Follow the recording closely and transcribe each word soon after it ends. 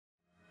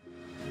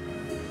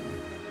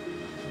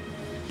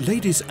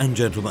Ladies and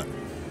gentlemen,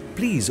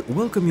 please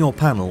welcome your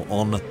panel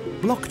on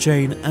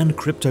blockchain and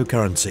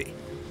cryptocurrency.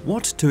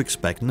 What to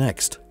expect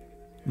next?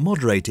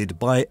 Moderated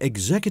by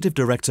Executive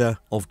Director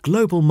of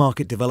Global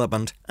Market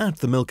Development at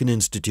the Milken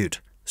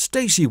Institute,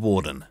 Staci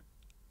Warden.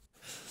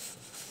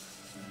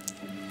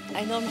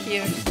 I know I'm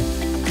here.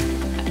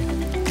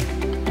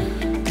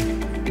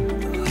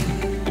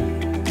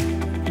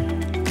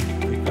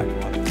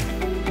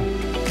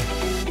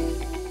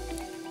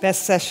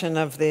 Best session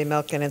of the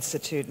Milken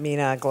Institute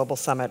MENA Global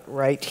Summit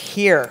right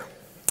here.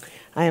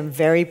 I am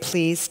very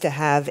pleased to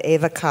have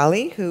Eva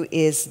Kaili, who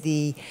is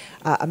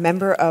a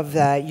member of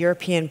the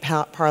European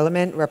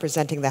Parliament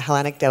representing the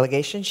Hellenic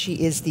delegation. She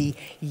is the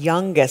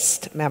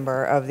youngest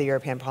member of the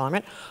European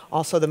Parliament,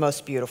 also the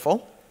most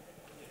beautiful.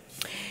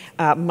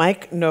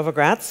 Mike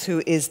Novogratz,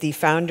 who is the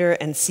founder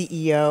and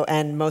CEO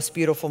and most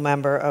beautiful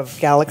member of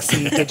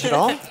Galaxy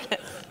Digital.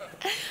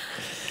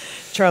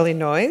 Charlie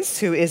Noyes,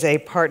 who is a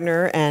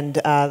partner and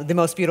the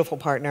most beautiful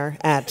partner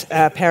at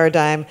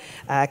Paradigm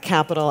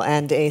Capital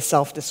and a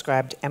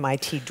self-described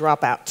MIT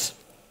dropout.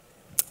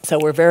 So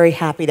we're very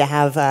happy to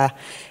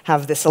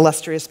have this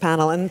illustrious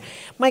panel. And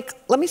Mike,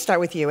 let me start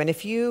with you. And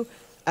if you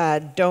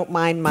don't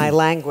mind my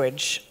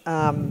language,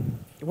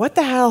 what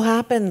the hell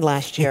happened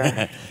last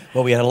year?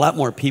 Well, we had a lot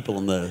more people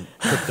in the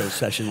crypto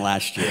session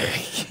last year.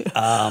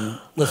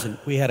 Listen,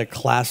 we had a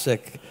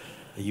classic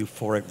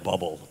euphoric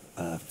bubble.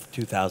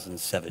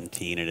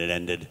 2017, and it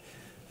ended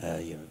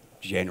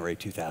January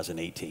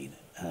 2018.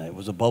 It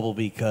was a bubble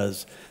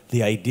because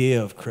the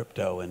idea of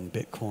crypto and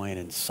Bitcoin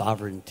and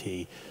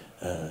sovereignty,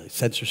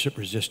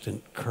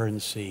 censorship-resistant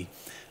currency,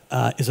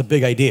 is a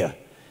big idea.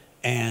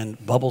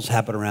 And bubbles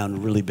happen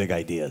around really big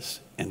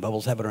ideas. And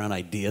bubbles happen around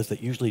ideas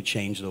that usually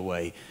change the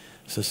way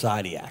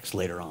society acts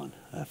later on.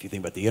 If you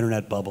think about the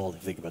internet bubble, if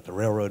you think about the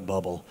railroad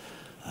bubble,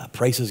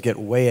 prices get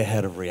way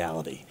ahead of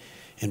reality.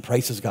 And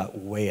prices got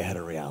way ahead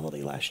of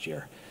reality last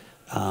year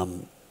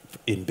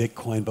in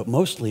Bitcoin, but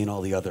mostly in all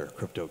the other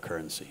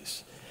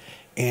cryptocurrencies.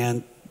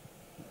 And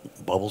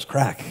bubbles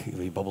crack.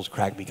 Bubbles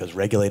crack because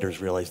regulators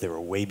realized they were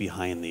way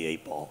behind the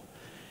 8 ball.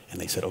 And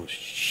they said, oh,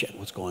 shit,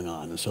 what's going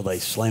on? And so they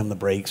slammed the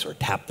brakes or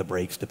tapped the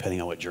brakes, depending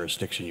on what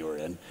jurisdiction you were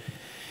in.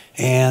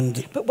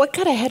 But what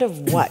got ahead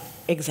of what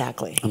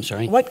exactly? I'm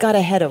sorry? What got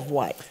ahead of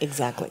what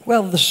exactly?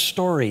 Well, the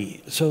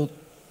story. So,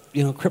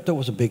 crypto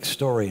was a big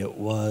story. It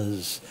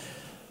was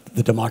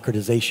the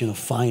democratization of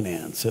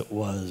finance. It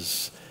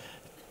was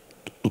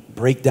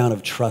breakdown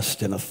of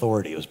trust and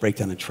authority. It was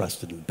breakdown of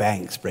trust in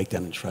banks,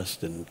 breakdown of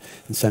trust in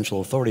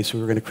central authorities. So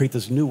we were going to create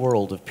this new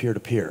world of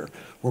peer-to-peer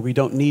where we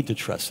don't need to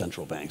trust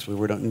central banks.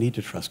 We don't need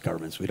to trust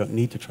governments. We don't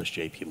need to trust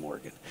JP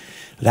Morgan.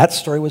 That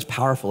story was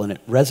powerful, and it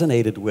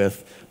resonated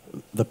with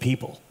the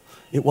people.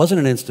 It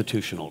wasn't an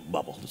institutional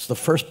bubble. It's the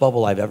first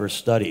bubble I've ever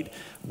studied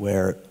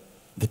where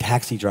the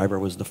taxi driver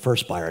was the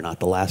first buyer,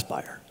 not the last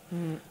buyer.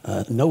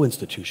 No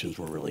institutions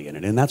were really in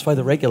it, and that's why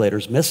the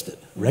regulators missed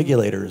it.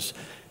 Regulators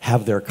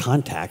have their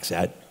contacts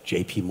at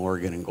JP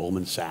Morgan and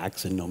Goldman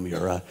Sachs and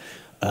Nomura.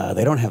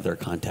 They don't have their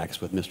contacts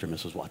with Mr. and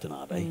Mrs.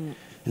 Watanabe.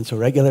 And so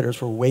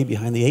regulators were way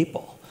behind the 8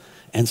 ball.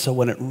 And so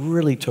when it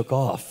really took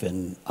off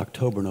in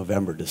October,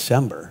 November,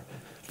 December,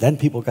 then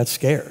people got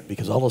scared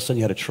because all of a sudden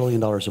you had $1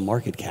 trillion in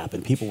market cap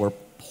and people were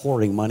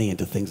pouring money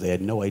into things they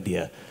had no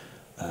idea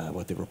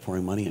what they were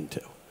pouring money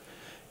into.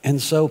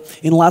 And so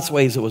in lots of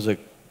ways it was a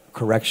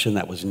correction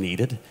that was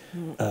needed.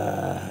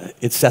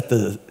 It set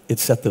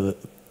the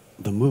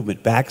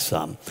movement back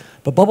some.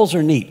 But bubbles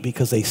are neat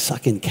because they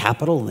suck in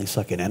capital and they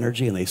suck in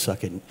energy and they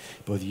suck in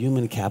both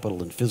human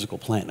capital and physical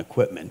plant and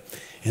equipment.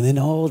 And then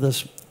all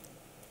this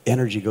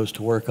energy goes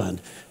to work on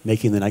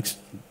making the next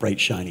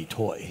bright, shiny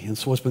toy. And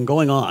so what's been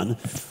going on,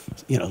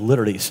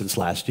 literally since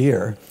last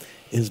year,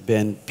 has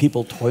been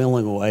people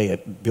toiling away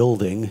at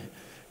building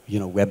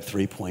Web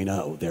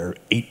 3.0. There are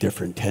 8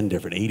 different, 10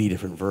 different, 80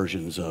 different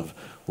versions of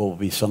what will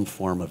be some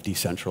form of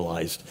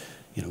decentralized,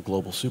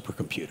 global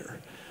supercomputer.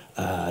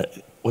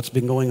 What's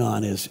been going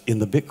on is in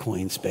the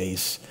Bitcoin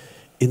space,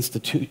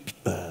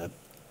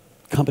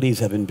 companies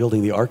have been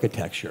building the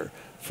architecture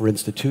for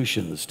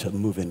institutions to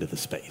move into the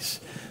space.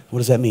 What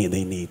does that mean?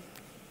 They need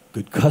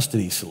good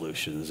custody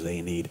solutions.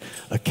 They need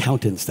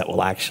accountants that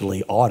will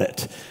actually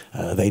audit.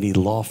 They need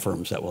law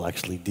firms that will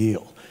actually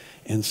deal.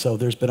 And so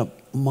there's been a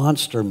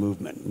monster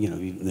movement.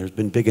 There's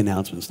been big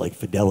announcements like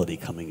Fidelity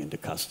coming into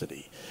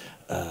custody,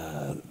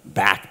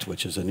 Bakkt,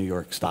 which is a New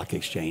York Stock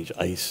Exchange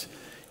ICE,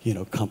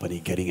 company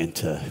getting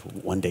into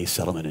one-day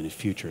settlement in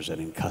futures and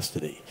in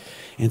custody.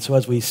 And so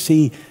as we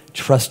see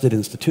trusted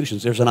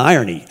institutions, there's an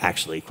irony,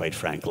 actually, quite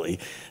frankly,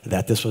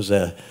 that this was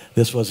a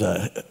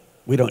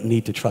we don't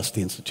need to trust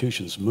the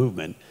institutions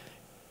movement.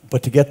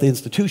 But to get the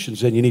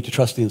institutions in, you need to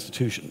trust the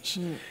institutions.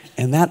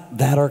 And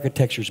that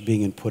architecture is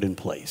being put in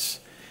place.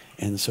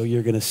 And so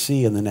you're going to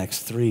see in the next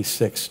 3,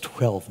 6,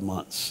 12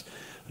 months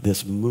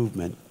this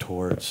movement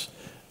towards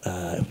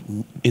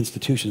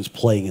institutions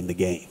playing in the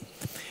game.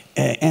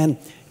 And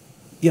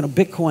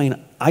Bitcoin,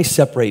 I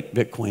separate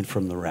Bitcoin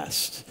from the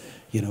rest.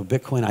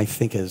 Bitcoin, I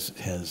think,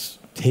 has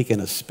taken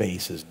a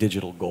space as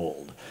digital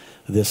gold.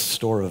 this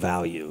store of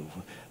value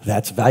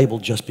that's valuable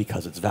just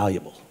because it's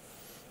valuable.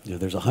 You know,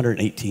 there's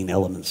 118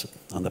 elements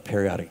on the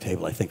periodic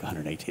table, I think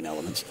 118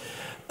 elements.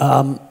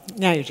 Now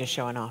you're just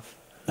showing off.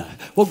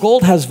 Well,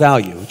 gold has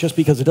value just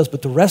because it does,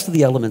 but the rest of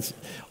the elements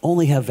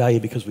only have value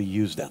because we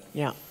use them.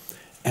 Yeah.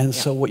 And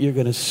so what you're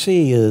going to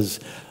see is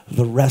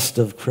the rest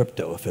of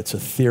crypto, if it's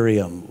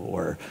Ethereum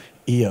or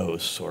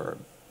EOS or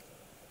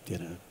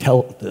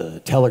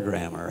the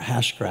Telegram or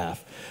Hashgraph,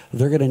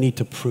 they're going to need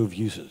to prove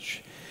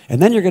usage.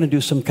 And then you're going to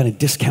do some kind of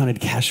discounted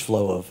cash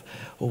flow of,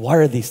 well, why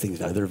are these things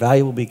valuable? They're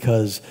valuable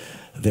because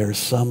there's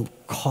some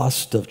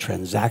cost of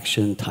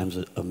transaction times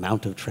the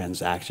amount of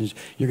transactions.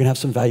 You're going to have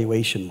some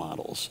valuation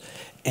models.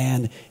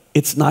 And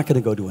it's not going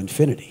to go to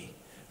infinity,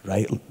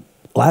 right?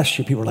 Last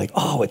year, people were like,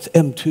 oh, it's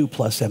M2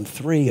 plus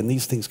M3, and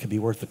these things could be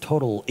worth the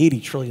total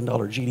 $80 trillion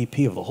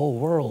GDP of the whole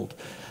world.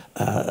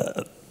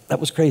 That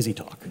was crazy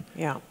talk.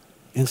 Yeah.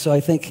 And so I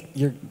think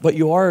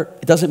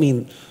it doesn't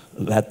mean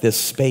that this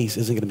space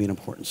isn't going to be an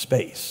important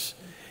space.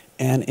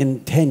 And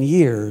in 10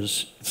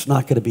 years, it's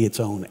not going to be its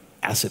own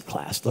asset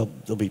class.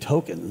 There'll be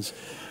tokens.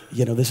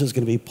 You know, this is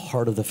going to be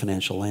part of the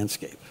financial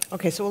landscape.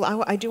 Okay, so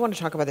I do want to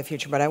talk about the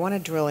future, but I want to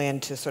drill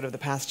into sort of the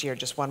past year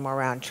just one more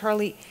round.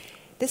 Charlie,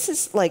 this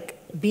is like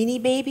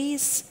Beanie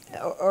Babies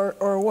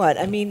or what?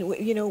 I mean,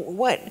 you know,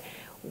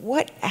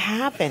 what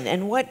happened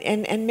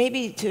and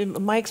maybe to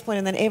Mike's point,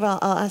 and then Eva,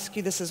 I'll ask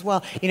you this as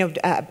well. You know,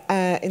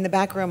 in the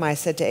back room, I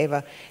said to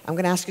Eva, I'm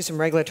going to ask you some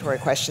regulatory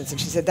questions, and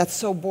she said, that's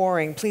so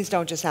boring. Please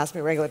don't just ask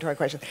me regulatory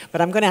questions.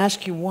 But I'm going to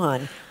ask you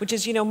one, which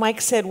is, you know, Mike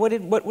said,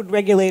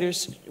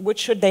 what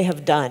should they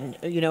have done,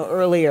 you know,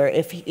 earlier?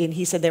 And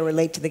he said they were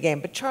late to the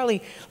game. But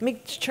Charlie, let me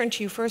turn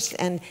to you first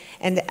and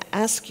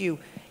ask you,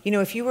 you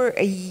know, if you were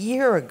a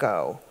year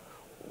ago,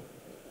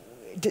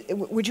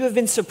 would you have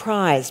been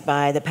surprised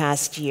by the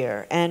past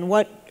year? And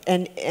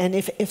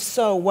if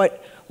so,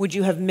 what would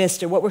you have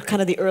missed, or what were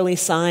kind of the early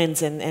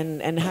signs,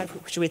 and how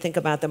should we think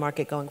about the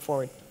market going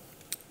forward?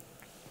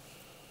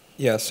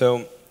 Yeah,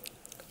 so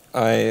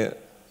I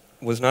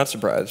was not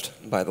surprised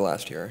by the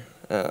last year.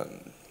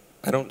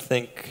 I don't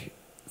think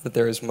that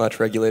there is much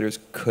regulators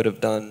could have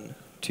done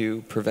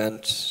to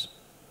prevent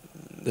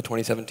the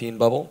 2017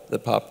 bubble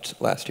that popped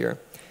last year,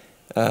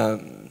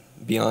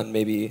 beyond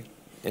maybe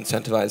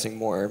incentivizing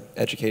more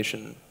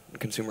education,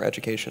 consumer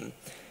education.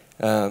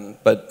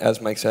 But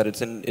as Mike said,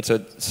 it's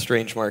a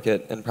strange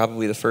market, and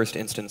probably the first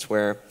instance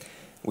where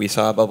we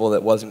saw a bubble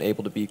that wasn't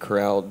able to be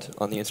corralled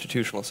on the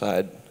institutional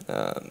side,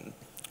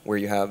 where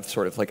you have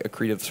sort of like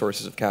accretive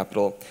sources of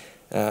capital,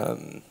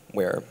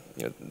 where,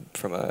 you know,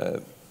 from a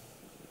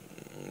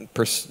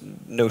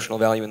notional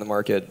value in the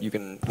market, you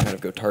can kind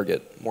of go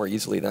target more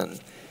easily than,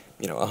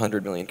 you know,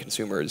 100 million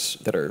consumers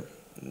that are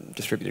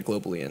distributed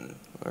globally and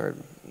are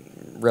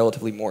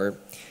relatively more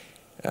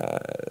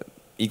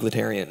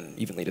egalitarian,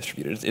 evenly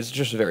distributed. It's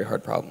just a very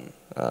hard problem.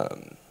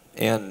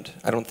 And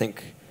I don't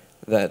think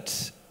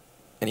that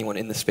anyone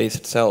in the space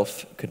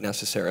itself could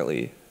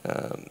necessarily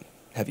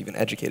have even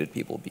educated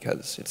people,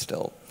 because it's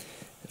still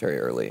very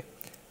early.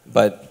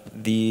 But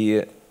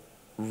the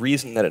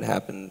reason that it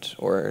happened,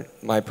 or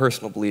my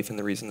personal belief in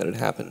the reason that it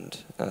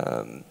happened,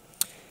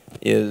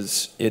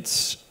 is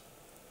it's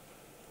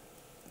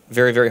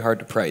very, very hard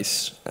to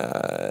price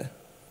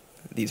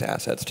these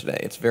assets today.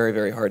 It's very,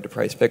 very hard to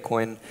price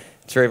Bitcoin.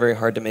 It's very, very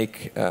hard to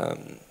make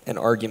an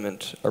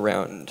argument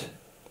around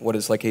what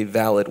is like a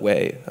valid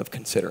way of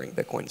considering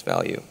Bitcoin's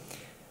value.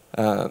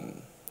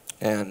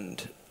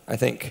 And I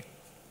think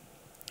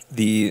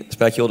the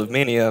speculative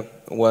mania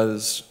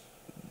was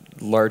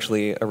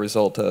largely a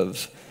result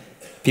of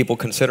people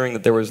considering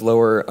that there was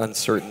lower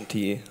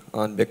uncertainty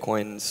on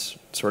Bitcoin's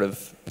sort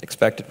of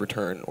expected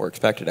return or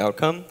expected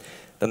outcome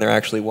than there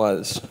actually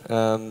was.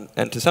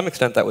 And to some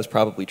extent, that was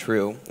probably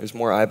true. There's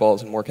more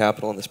eyeballs and more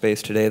capital in the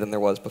space today than there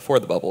was before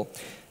the bubble.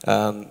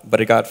 But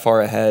it got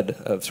far ahead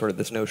of sort of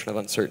this notion of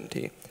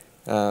uncertainty.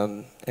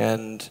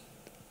 And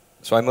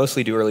so I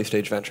mostly do early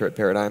stage venture at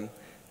Paradigm.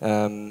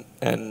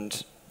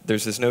 And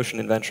there's this notion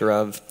in venture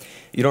of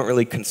you don't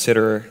really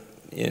consider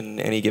in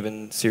any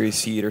given Series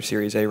Seed or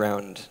Series A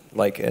round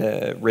like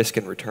risk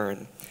and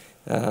return.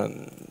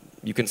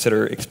 You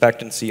consider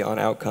expectancy on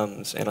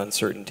outcomes and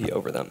uncertainty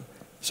over them.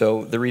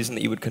 So the reason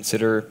that you would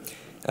consider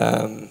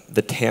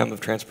the TAM of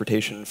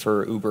transportation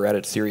for Uber at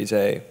its Series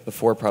A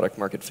before product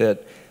market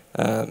fit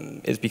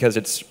is because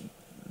it's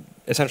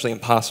essentially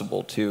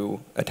impossible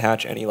to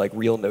attach any like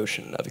real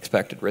notion of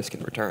expected risk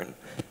and return.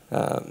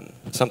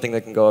 Something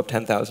that can go up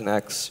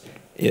 10,000x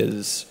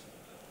is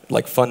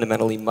like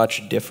fundamentally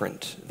much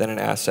different than an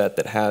asset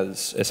that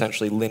has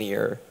essentially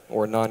linear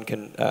or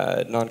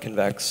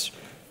non-convex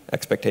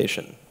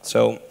expectation.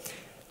 So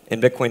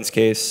in Bitcoin's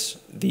case,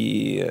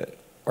 the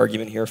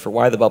argument here for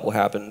why the bubble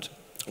happened,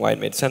 why it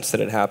made sense that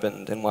it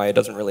happened, and why it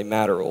doesn't really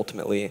matter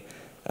ultimately,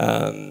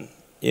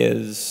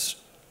 is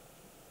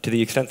to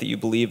the extent that you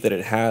believe that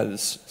it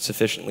has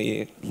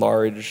sufficiently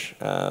large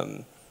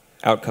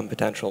outcome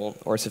potential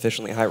or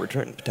sufficiently high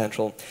return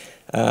potential,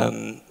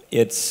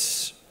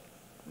 it's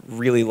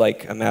really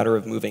like a matter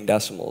of moving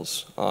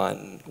decimals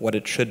on what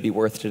it should be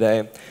worth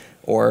today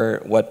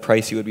or what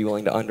price you would be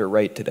willing to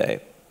underwrite today.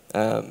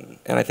 And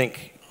I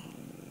think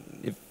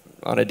if,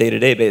 on a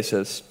day-to-day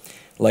basis,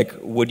 like,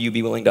 would you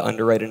be willing to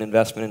underwrite an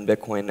investment in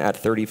Bitcoin at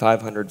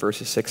 3,500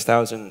 versus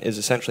 6,000 is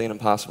essentially an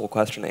impossible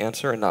question to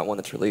answer and not one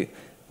that's really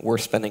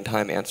worth spending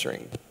time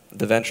answering.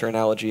 The venture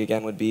analogy,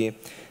 again, would be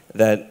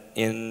that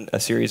in a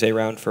Series A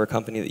round for a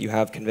company that you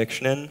have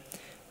conviction in,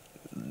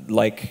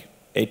 like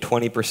a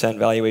 20%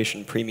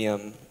 valuation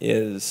premium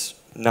is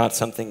not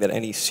something that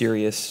any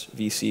serious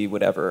VC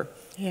would ever,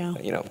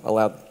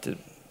 allow to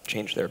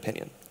change their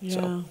opinion.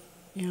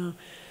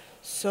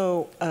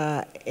 So,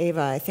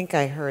 Eva, I think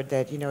I heard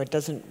that, it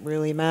doesn't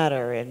really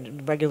matter,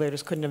 and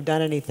regulators couldn't have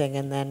done anything,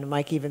 and then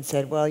Mike even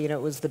said, well,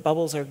 it was the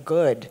bubbles are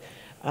good,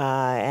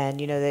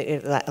 and,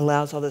 it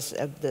allows all this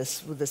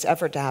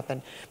effort to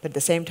happen. But at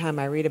the same time,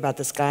 I read about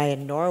this guy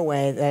in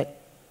Norway that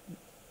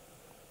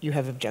you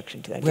have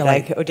objection to that.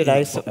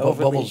 Well,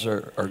 bubbles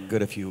are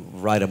good if you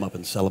ride them up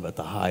and sell them at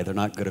the high. They're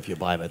not good if you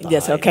buy them at the high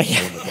and sell them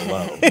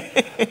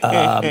at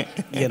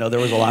the low. There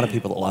was a lot of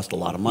people that lost a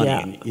lot of money.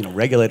 Yeah. And,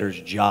 regulators'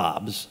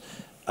 jobs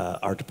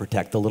are to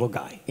protect the little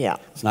guy. Yeah.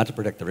 It's not to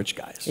protect the rich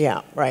guys.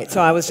 Yeah, right.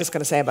 So I was just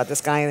going to say about this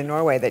guy in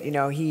Norway that,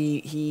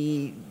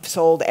 he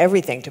sold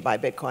everything to buy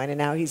Bitcoin, and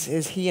now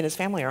he and his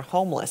family are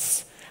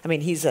homeless. I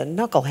mean, he's a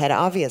knucklehead,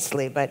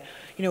 obviously, but,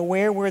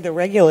 where were the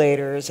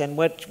regulators, and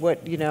what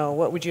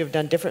would you have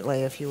done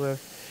differently if you were?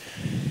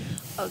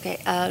 Okay,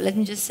 let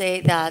me just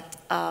say that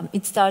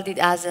it started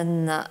as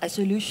a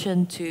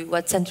solution to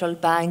what central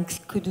banks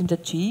couldn't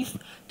achieve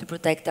to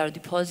protect our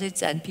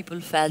deposits, and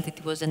people felt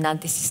it was an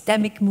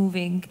anti-systemic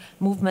movement,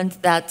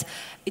 that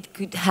it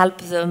could help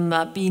them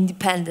be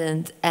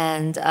independent,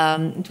 and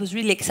it was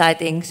really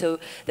exciting. So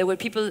there were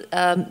people,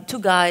 two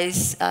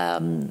guys,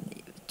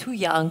 too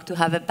young to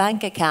have a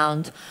bank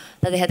account,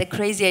 that they had a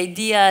crazy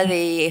idea,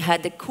 they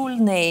had a cool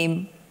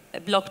name, a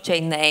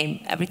blockchain name,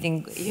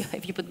 everything.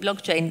 If you put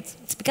blockchain,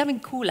 it's becoming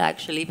cool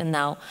actually, even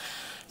now.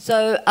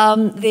 So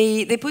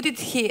they put it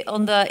here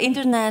on the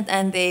internet,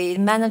 and they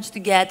managed to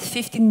get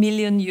 15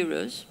 million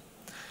euros.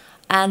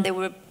 And they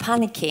were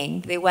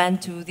panicking. They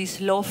went to this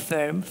law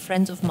firm,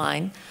 friends of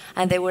mine,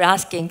 and they were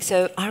asking,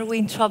 so are we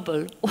in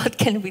trouble? What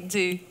can we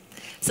do?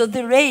 So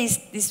they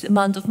raised this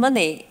amount of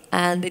money,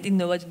 and they didn't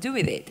know what to do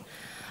with it.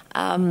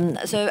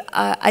 So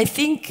I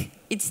think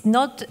it's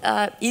not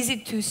easy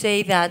to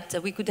say that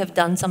we could have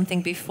done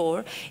something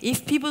before.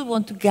 If people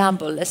want to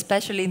gamble,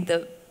 especially in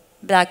the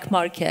black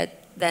market,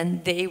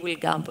 then they will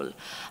gamble.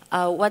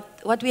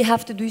 What we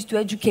have to do is to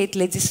educate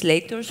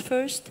legislators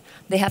first.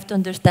 They have to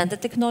understand the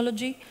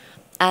technology,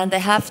 and they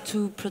have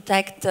to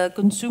protect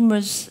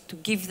consumers, to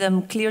give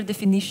them clear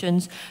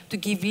definitions, to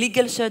give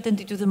legal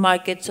certainty to the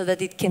market so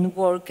that it can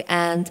work,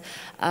 and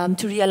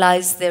to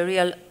realize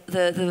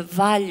the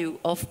value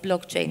of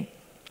blockchain.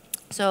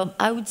 So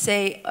I would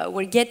say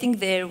we're getting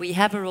there. We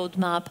have a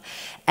roadmap.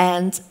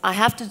 And I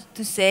have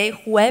to say,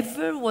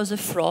 whoever was a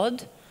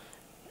fraud,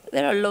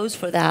 there are laws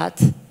for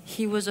that.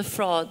 He was a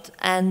fraud,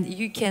 and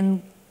you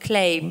can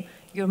claim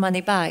your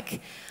money back.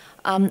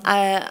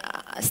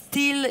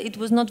 Still, it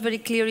was not very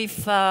clear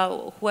if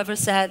whoever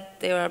said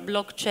they are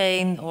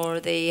blockchain or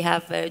they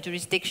have a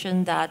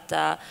jurisdiction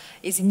that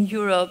is in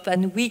Europe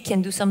and we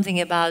can do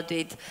something about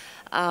it.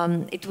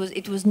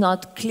 It was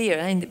not clear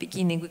in the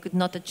beginning. We could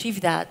not achieve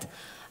that.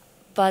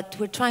 But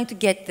we're trying to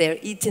get there.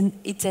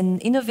 It's an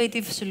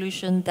innovative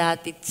solution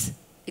that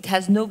it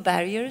has no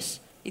barriers.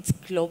 It's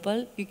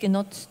global. You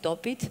cannot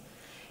stop it.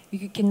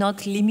 You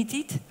cannot limit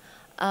it.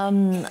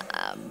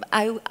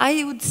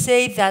 I would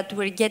say that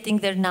we're getting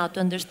there now to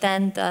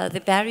understand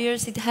the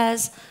barriers it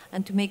has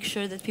and to make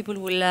sure that people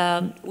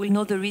will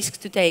know the risks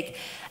to take.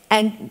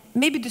 And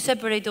maybe to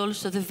separate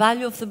also the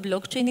value of the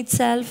blockchain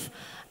itself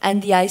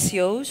and the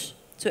ICOs.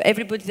 So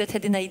everybody that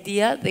had an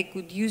idea, they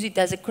could use it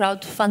as a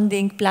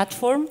crowdfunding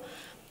platform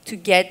to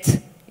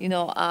get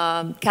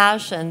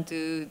cash and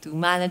to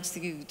manage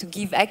to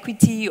give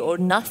equity or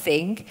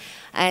nothing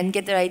and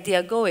get their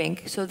idea going.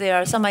 So there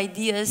are some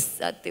ideas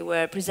that they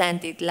were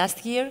presented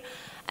last year,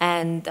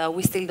 and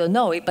we still don't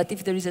know it. But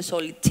if there is a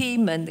solid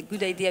team and a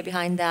good idea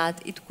behind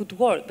that, it could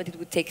work, but it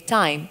would take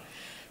time.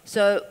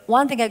 So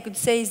one thing I could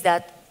say is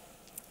that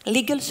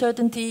legal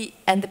certainty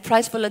and the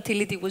price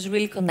volatility was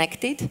really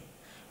connected.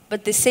 But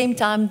at the same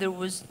time, there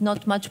was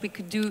not much we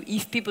could do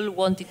if people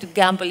wanted to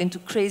gamble into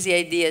crazy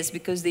ideas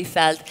because they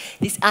felt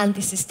this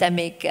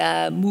anti-systemic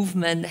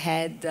movement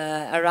had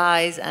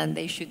arisen and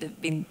they should have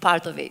been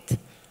part of it.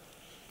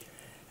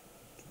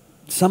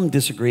 Some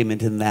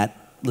disagreement in that,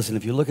 listen,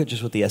 if you look at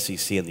just what the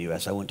SEC in the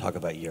US, I won't talk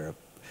about Europe,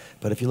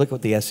 but if you look at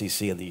what the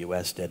SEC in the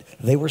US did,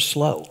 they were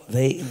slow.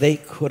 They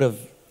could have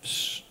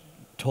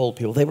told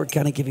people, they were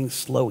kind of giving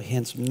slow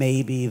hints,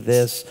 maybe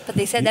this. But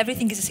they said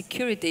everything is a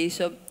security,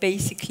 so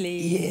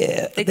basically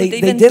they could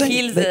even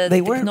kill the technology.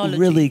 They weren't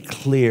really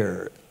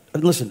clear.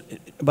 And listen,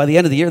 by the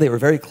end of the year, they were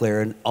very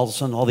clear, and all of a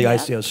sudden, all the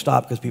ICOs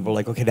stopped because people were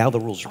like, okay, now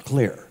the rules are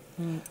clear.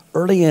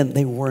 Early in,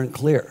 they weren't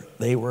clear.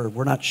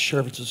 We're not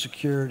sure if it's a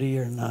security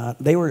or not.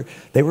 They were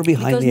behind the eight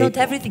ball. Because not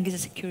everything is a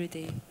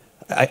security.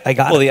 I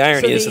got Well, it. the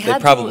irony So is they that they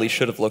had probably to-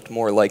 should have looked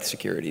more like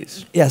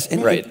securities. Yes,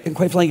 and, Right. and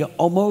quite frankly,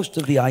 almost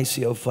of the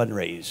ICO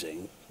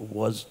fundraising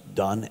was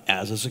done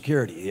as a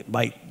security.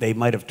 They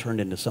might have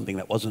turned into something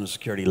that wasn't a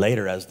security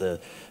later as the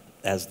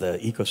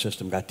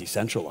ecosystem got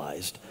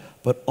decentralized,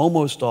 but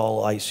almost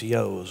all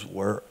ICOs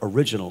were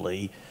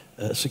originally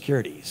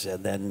securities,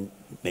 and then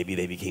maybe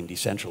they became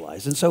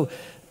decentralized. And so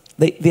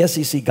the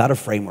SEC got a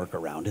framework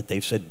around it.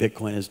 They've said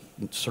Bitcoin is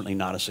certainly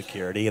not a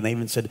security, and they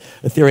even said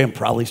Ethereum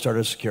probably started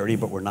a security,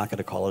 but we're not going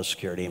to call it a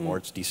security anymore.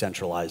 It's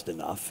decentralized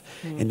enough.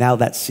 And now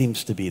that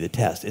seems to be the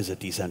test. Is it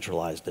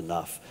decentralized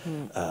enough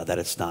that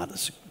it's not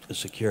a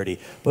security?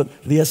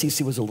 But the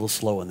SEC was a little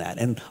slow in that.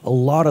 And a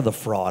lot of the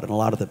fraud and a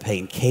lot of the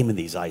pain came in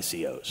these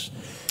ICOs,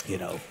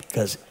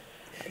 because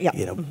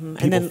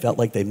people felt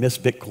like they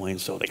missed Bitcoin,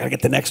 so they got to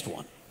get the next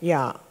one.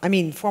 Yeah, I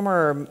mean,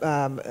 former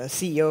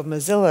CEO of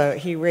Mozilla,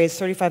 he raised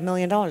 $35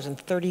 million in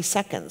 30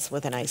 seconds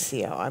with an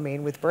ICO. I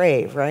mean, with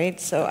Brave, right?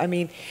 So, I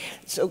mean,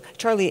 so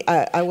Charlie,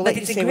 I will let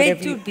you say whatever you... But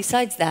it's a great tool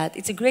besides that.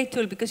 It's a great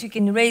tool because you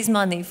can raise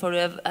money for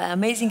an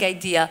amazing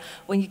idea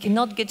when you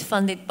cannot get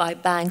funded by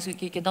banks,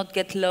 you cannot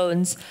get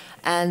loans.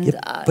 And,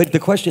 but the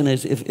question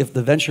is, if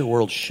the venture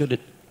world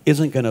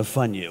isn't going to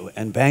fund you,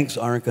 and banks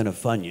aren't going to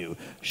fund you,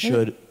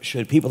 should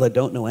people that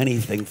don't know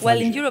anything fund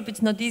well, in you? Europe,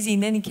 it's not easy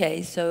in any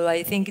case, so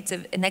I think it's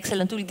an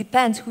excellent tool. It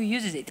depends who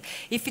uses it.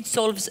 If it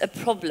solves a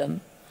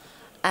problem,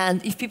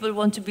 and if people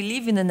want to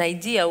believe in an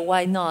idea,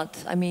 why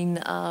not? I mean,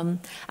 I'm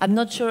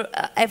not sure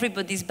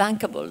everybody's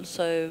bankable,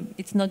 so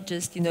it's not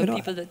just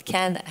people that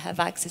can have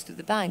access to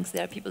the banks.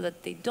 There are people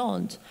that they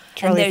don't.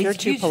 Charlie, if you're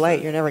too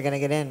polite, you're never going to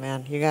get in,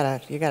 man. You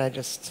gotta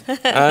just.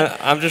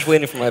 I'm just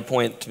waiting for my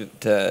point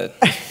to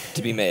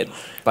be made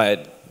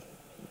by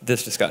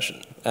this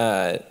discussion.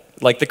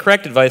 Like the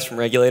correct advice from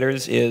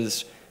regulators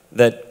is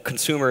that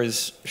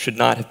consumers should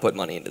not have put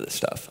money into this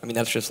stuff. I mean,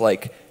 that's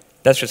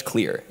just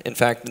clear. In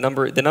fact, the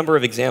number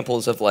of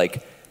examples of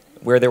like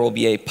where there will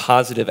be a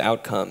positive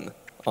outcome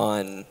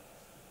on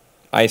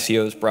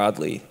ICOs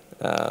broadly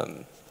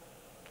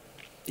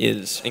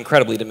is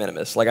incredibly de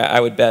minimis. Like I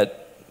would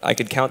bet I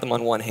could count them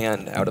on one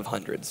hand out of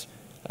hundreds.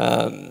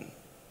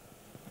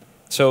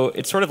 So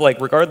it's sort of like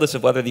regardless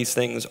of whether these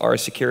things are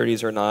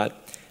securities or not,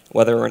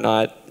 whether or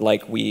not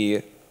like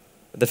the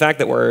fact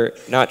that we're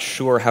not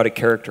sure how to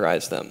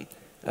characterize them,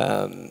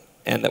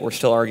 and that we're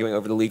still arguing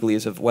over the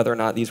legalese of whether or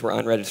not these were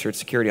unregistered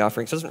security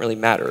offerings doesn't really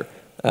matter.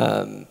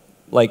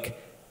 Like,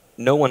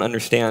 no one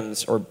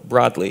understands, or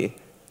broadly,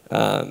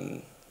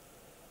 no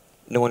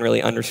one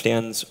really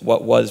understands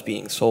what was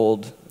being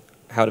sold,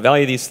 how to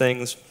value these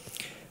things,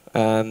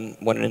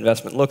 what an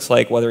investment looks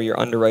like, whether you're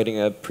underwriting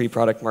a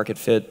pre-product market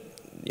fit,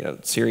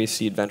 Series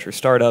seed venture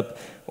startup,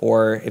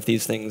 or if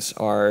these things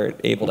are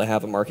able to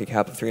have a market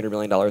cap of $300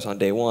 million on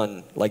day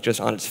one, like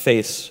just on its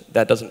face,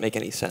 that doesn't make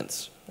any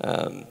sense.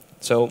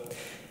 So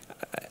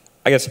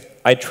I guess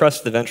I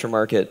trust the venture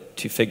market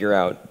to figure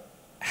out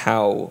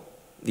how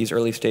these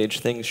early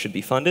stage things should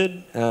be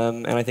funded.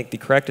 And I think the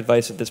correct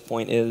advice at this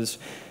point is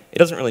it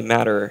doesn't really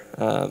matter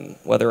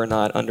whether or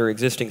not under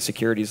existing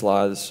securities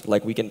laws,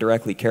 like we can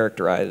directly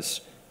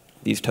characterize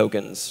these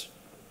tokens.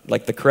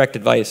 Like the correct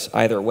advice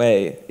either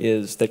way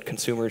is that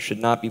consumers should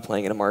not be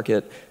playing in a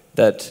market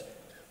that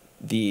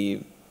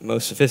the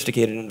most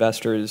sophisticated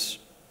investors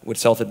would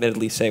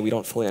self-admittedly say we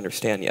don't fully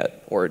understand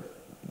yet, or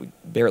we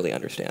barely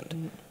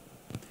understand.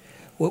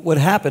 What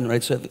happened,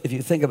 right, so if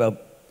you think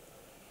about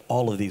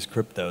all of these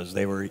cryptos,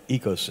 they were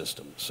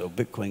ecosystems. So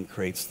Bitcoin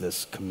creates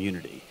this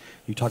community.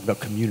 You talk about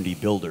community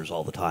builders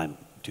all the time,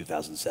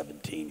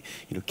 2017.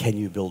 Can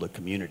you build a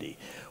community?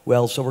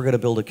 Well, so we're going to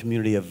build a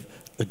community of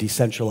a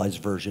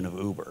decentralized version of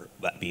Uber.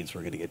 That means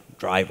we're going to get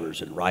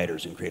drivers and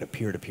riders and create a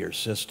peer-to-peer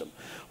system.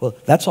 Well,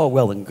 that's all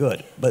well and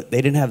good, but they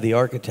didn't have the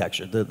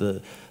architecture.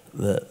 The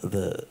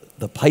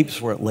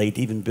pipes weren't laid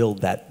to even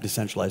build that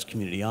decentralized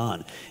community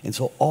on. And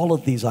so all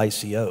of these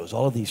ICOs,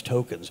 all of these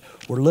tokens,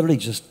 were literally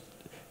just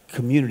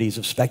communities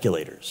of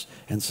speculators.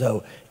 And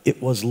so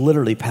it was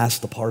literally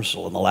past the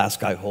parcel, and the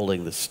last guy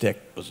holding the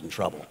stick was in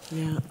trouble.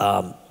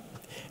 Yeah.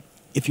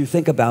 If you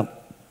think about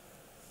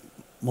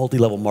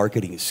multi-level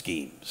marketing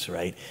schemes,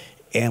 right?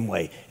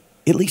 Amway,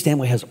 at least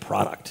Amway has a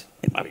product.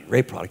 It might be a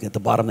great product. At the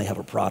bottom, they have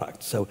a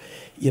product. So,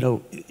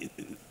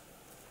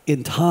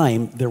 in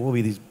time, there will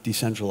be these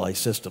decentralized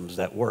systems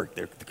that work.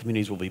 The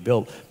communities will be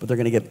built, but they're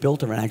going to get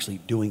built around actually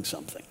doing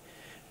something.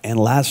 And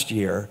last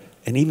year,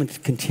 and even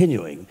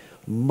continuing,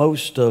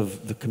 most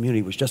of the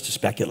community was just a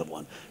speculative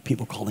one.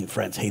 People calling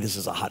friends, hey, this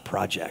is a hot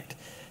project.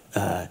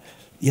 And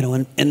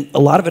a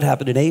lot of it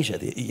happened in Asia.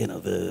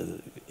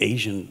 The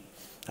Asian,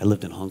 I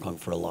lived in Hong Kong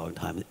for a long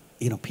time.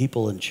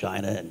 People in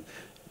China and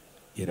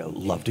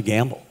love to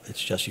gamble.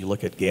 It's just you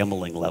look at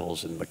gambling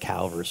levels in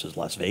Macau versus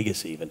Las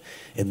Vegas even,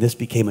 and this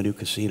became a new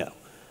casino.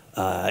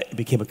 It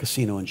became a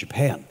casino in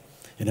Japan,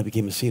 and it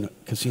became a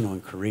casino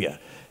in Korea.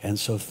 And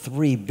so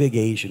 3 big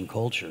Asian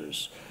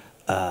cultures,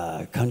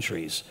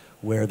 countries,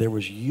 where there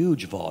was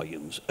huge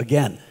volumes,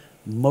 again,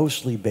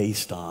 mostly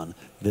based on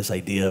this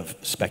idea of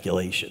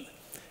speculation.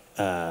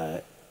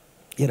 And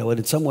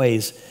in some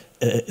ways,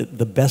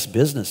 the best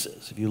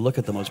businesses, if you look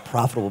at the most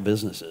profitable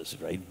businesses,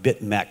 right?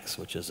 BitMEX,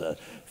 which is a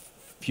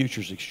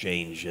futures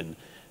exchange and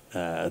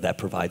that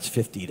provides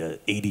 50 to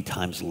 80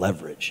 times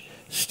leverage,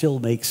 still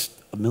makes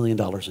 $1 million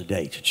a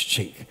day,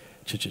 cha-chink,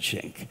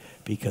 cha-chink,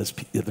 because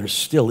there's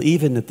still,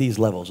 even at these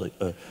levels,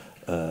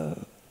 a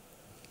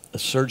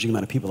surging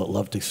amount of people that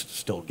love to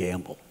still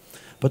gamble.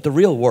 But the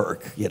real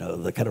work, you know,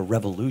 the kind of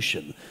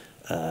revolution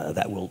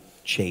that will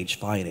change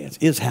finance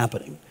is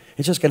happening.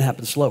 It's just going to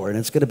happen slower, and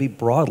it's going to be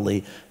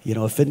broadly, you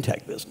know, a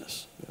fintech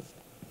business.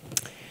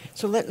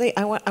 So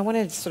I want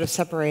to sort of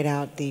separate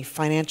out the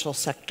financial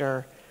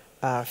sector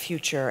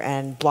future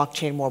and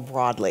blockchain more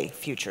broadly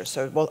future.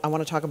 So I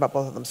want to talk about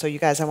both of them. So you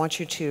guys, I want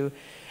you to,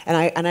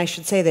 and I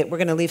should say that we're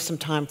going to leave some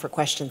time for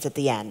questions at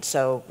the end.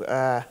 So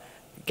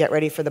get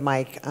ready for the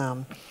mic.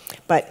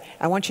 But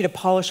I want you to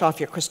polish off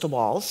your crystal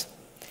balls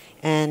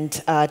and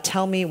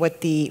tell me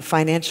what the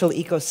financial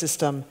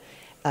ecosystem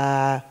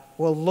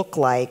will look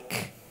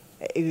like.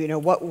 You know,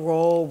 what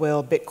role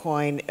will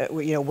Bitcoin,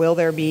 you know, will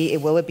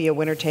it be a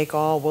winner take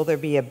all? Will there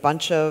be a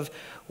bunch of,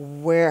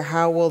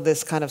 how will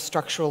this kind of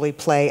structurally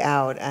play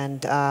out?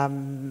 And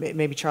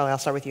maybe Charlie, I'll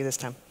start with you this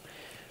time.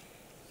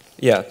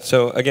 Yeah,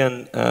 so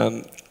again,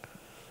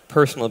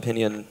 personal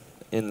opinion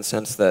in the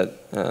sense that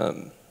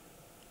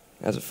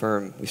as a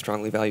firm, we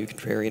strongly value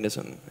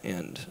contrarianism,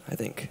 and I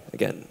think,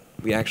 again,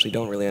 we actually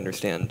don't really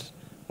understand,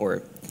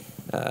 or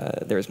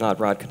there's not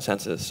broad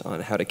consensus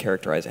on how to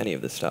characterize any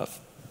of this stuff.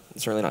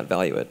 Certainly not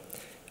value it.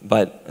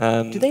 But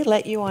do they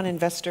let you on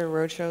investor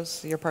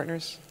roadshows, your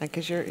partners?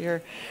 Because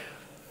you're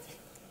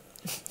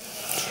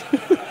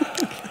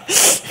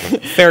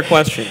Fair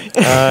question.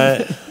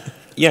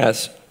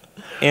 Yes,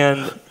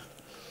 and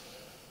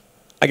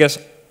I guess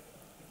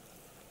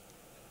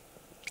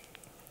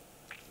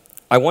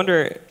I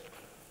wonder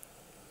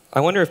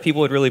if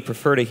people would really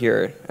prefer to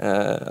hear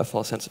a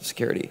false sense of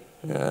security.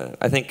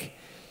 I think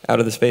out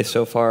of the space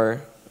so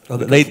far,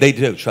 they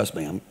do. Trust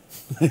me.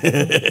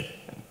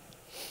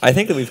 I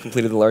think that we've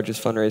completed the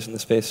largest fundraise in the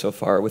space so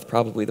far with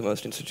probably the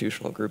most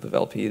institutional group of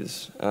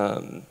LPs.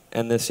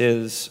 And this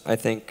is, I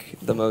think,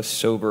 the most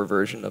sober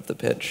version of the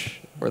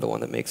pitch, or the one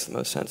that makes the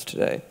most sense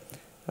today.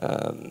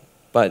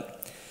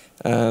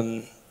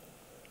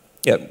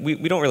 Yeah, we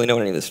don't really know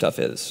what any of this stuff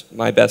is.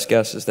 My best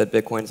guess is that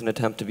Bitcoin's an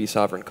attempt to be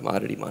sovereign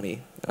commodity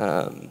money,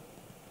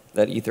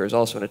 that Ether is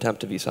also an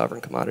attempt to be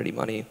sovereign commodity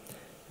money,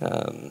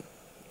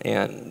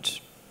 and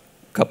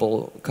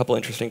couple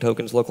interesting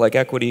tokens look like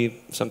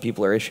equity. Some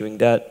people are issuing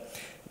debt,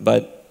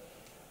 but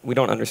we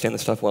don't understand the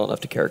stuff well enough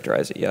to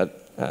characterize it yet.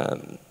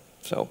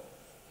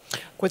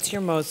 What's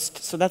your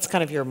most, so that's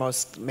kind of your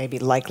most maybe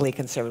likely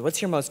conservative.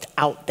 What's your most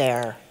out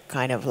there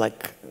kind of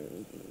like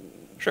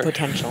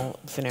potential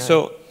scenario?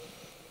 So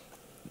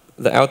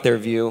the out there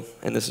view,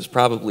 and this is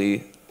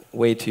probably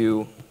way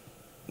too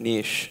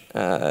niche,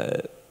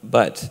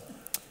 but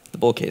the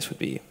bull case would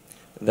be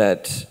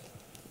that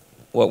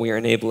what we are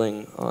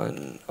enabling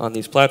on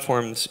these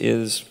platforms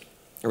is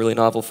a really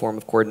novel form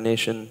of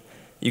coordination.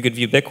 You could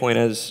view Bitcoin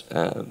as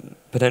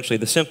potentially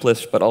the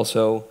simplest, but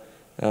also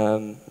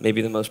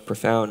maybe the most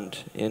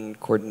profound in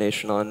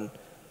coordination on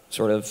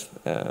sort of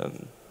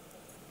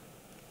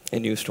a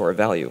new store of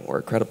value, or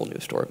a credible new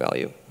store of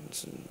value.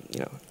 It's, you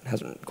know,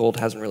 gold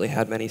hasn't really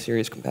had many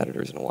serious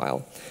competitors in a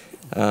while.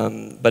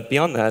 But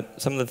beyond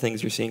that, some of the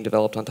things you're seeing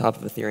developed on top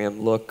of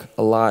Ethereum look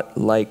a lot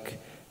like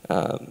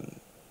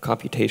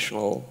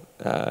computational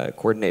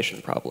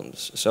coordination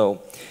problems.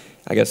 So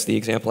I guess the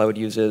example I would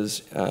use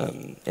is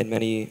in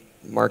many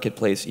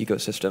marketplace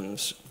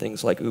ecosystems,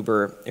 things like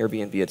Uber,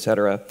 Airbnb,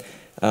 etc.,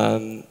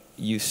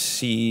 you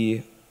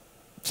see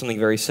something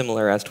very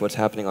similar as to what's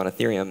happening on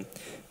Ethereum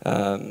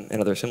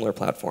and other similar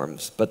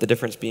platforms. But the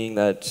difference being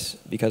that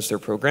because they're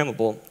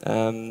programmable,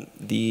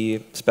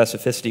 the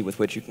specificity with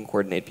which you can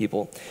coordinate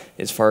people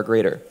is far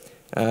greater.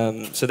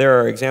 So there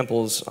are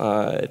examples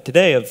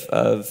today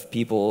of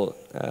people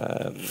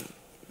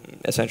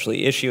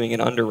essentially issuing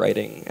and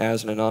underwriting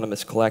as an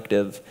anonymous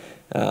collective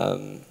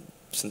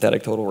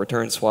synthetic total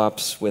return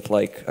swaps with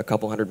like a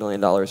couple $100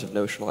 million of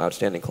notional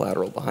outstanding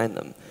collateral behind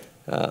them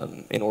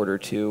in order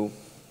to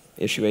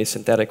issue a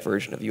synthetic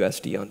version of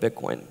USD on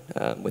Bitcoin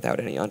without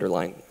any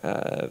underlying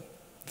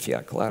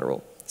fiat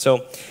collateral.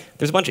 So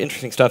there's a bunch of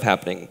interesting stuff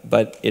happening,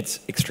 but it's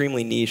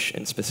extremely niche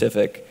and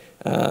specific.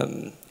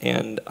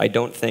 And I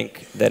don't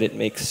think that it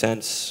makes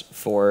sense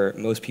for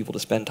most people to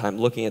spend time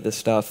looking at this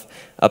stuff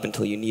up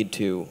until you need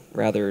to.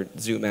 Rather,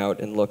 zoom out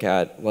and look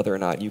at whether or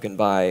not you can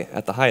buy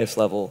at the highest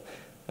level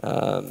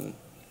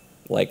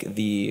like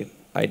the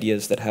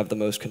ideas that have the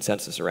most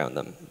consensus around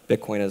them.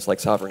 Bitcoin as like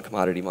sovereign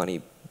commodity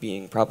money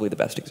being probably the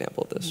best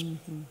example of this.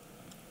 Mm-hmm.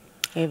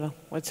 Eva,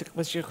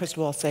 what's your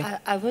crystal ball say?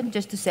 I want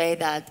just to say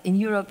that in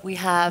Europe we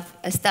have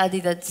a study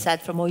that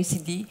said from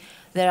OECD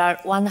there are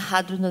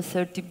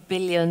 130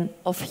 billion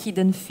of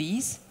hidden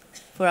fees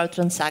for our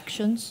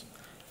transactions,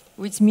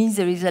 which means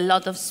there is a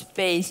lot of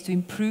space to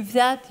improve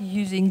that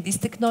using this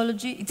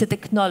technology. It's a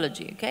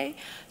technology, okay?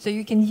 So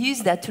you can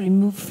use that to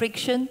remove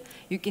friction,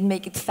 you can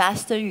make it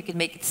faster, you can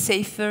make it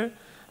safer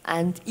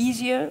and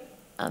easier,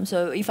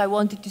 So if I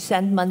wanted to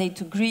send money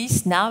to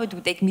Greece now, it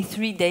would take me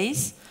 3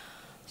 days.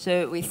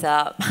 So with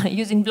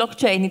using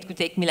blockchain, it could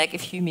take me like a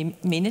few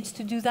minutes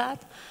to do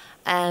that.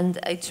 And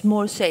it's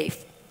more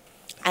safe.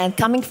 And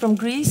coming from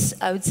Greece,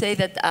 I would say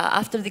that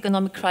after the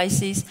economic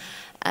crisis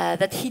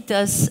that hit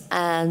us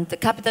and the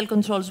capital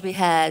controls we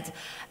had,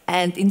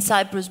 and in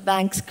Cyprus,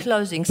 banks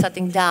closing,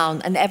 shutting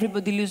down, and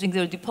everybody losing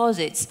their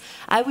deposits,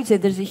 I would say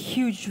there's a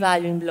huge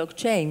value in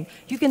blockchain.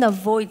 You can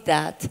avoid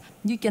that.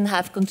 You can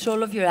have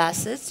control of your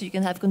assets. You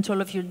can have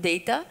control of your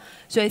data.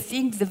 So I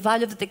think the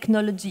value of the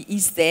technology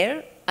is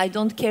there. I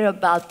don't care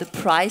about the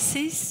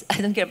prices.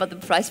 I don't care about the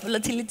price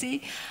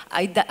volatility.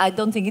 I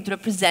don't think it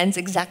represents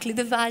exactly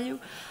the value.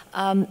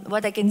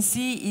 What I can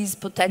see is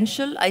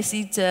potential. I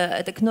see it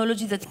a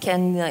technology that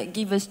can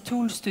give us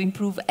tools to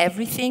improve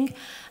everything.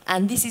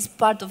 And this is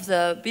part of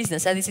the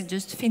business, and this is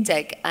just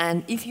fintech.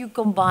 And if you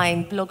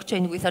combine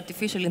blockchain with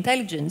artificial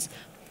intelligence,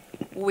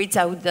 which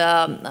I would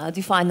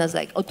define as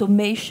like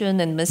automation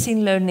and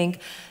machine learning,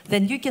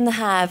 then you can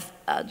have,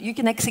 you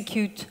can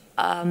execute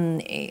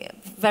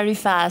very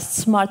fast,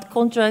 smart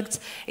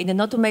contracts in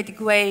an automatic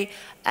way,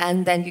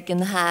 and then you can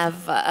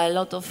have a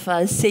lot of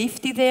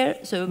safety there.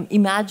 So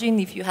imagine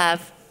if you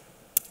have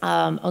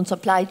on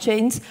supply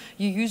chains,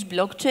 you use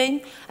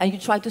blockchain and you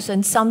try to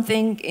send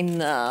something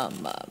in,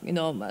 you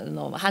know, I don't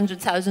know,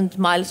 100,000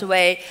 miles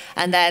away,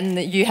 and then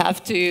you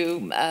have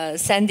to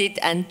send it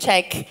and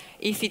check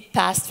if it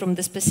passed from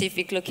the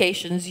specific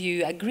locations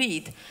you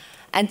agreed.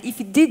 And if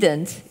it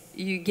didn't,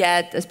 you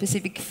get a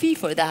specific fee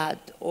for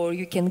that, or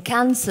you can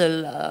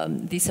cancel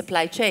the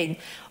supply chain,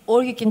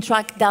 or you can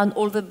track down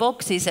all the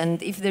boxes, and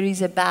if there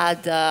is a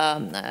bad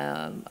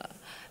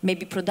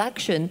maybe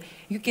production,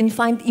 you can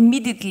find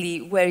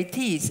immediately where it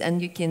is,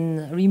 and you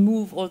can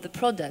remove all the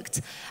products.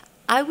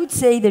 I would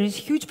say there is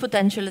huge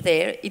potential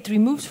there. It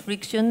removes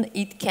friction.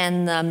 It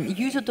can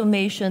use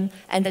automation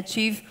and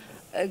achieve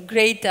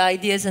great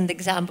ideas and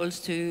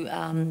examples to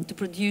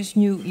produce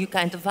new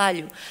kind of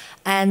value.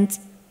 And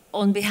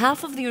on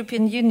behalf of the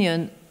European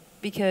Union,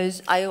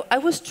 because I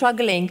was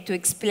struggling to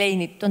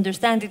explain it, to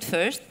understand it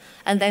first,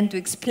 and then to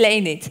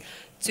explain it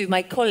to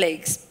my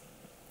colleagues,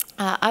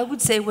 I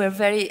would say we're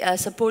very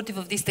supportive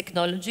of this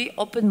technology,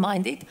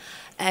 open-minded,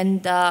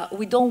 and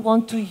we don't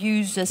want to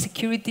use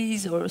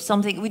securities or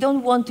something. We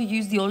don't want to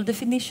use the old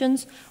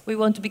definitions. We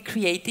want to be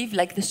creative,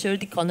 like the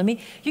shared economy.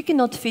 You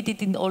cannot fit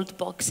it in old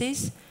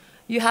boxes.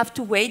 You have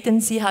to wait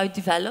and see how it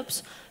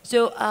develops.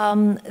 So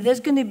there's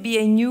going to be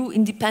a new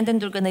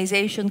independent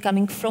organization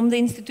coming from the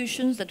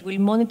institutions that will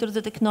monitor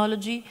the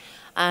technology,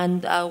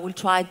 and we'll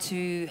try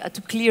to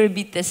clear a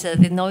bit this,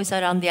 the noise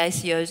around the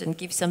ICOs and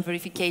give some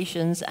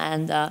verifications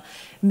and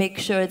make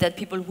sure that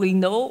people will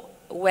know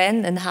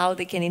when and how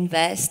they can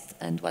invest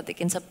and what they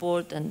can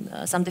support, and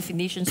some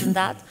definitions on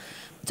that.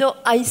 So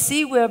I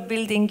see we're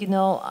building, you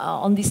know,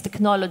 on this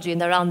technology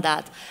and around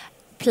that.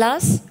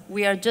 Plus,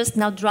 we are just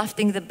now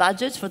drafting the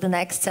budgets for the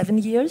next 7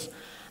 years,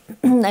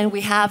 and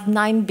we have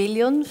 9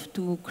 billion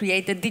to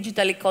create a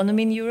digital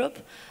economy in Europe.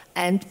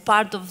 And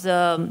part of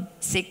the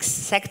 6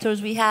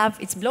 sectors we have,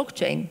 it's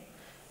blockchain.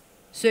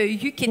 So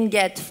you can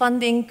get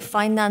funding,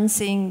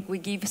 financing. We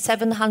give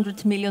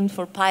 700 million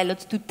for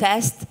pilots to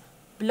test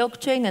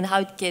blockchain and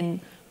how it can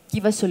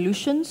give us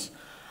solutions.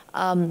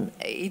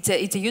 It's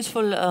a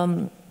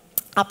useful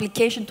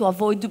application to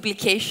avoid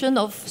duplication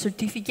of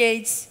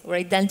certificates or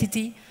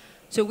identity.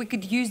 So we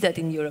could use that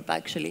in Europe,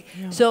 actually.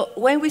 Yeah. So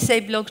when we say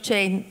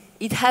blockchain,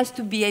 it has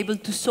to be able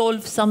to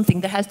solve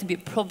something. There has to be a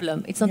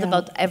problem. It's not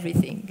about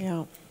everything.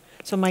 Yeah.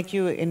 So Mike,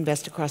 you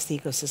invest across the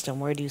ecosystem.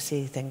 Where do you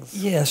see things?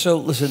 Yeah, so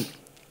listen,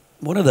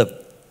 one of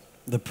the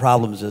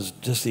problems is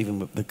just even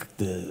with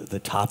the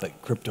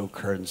topic,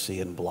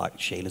 cryptocurrency and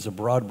blockchain is a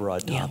broad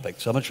topic.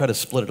 So I'm going to try to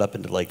split it up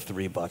into like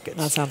 3 buckets.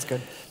 That sounds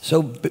good.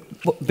 So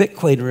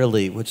Bitcoin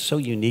really, what's so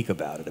unique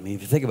about it, I mean,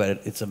 if you think about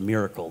it, it's a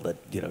miracle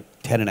that,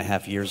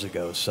 10.5 years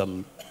ago,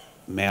 some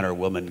man or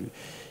woman,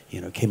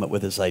 came up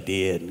with this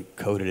idea and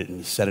coded it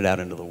and sent it out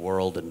into the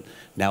world, and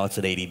now it's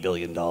an $80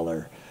 billion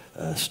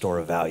store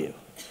of value.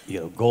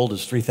 Gold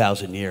is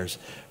 3,000 years.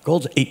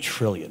 Gold's 8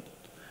 trillion.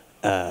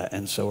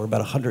 And so we're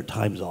about 100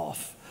 times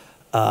off.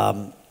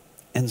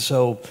 And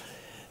so,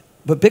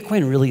 but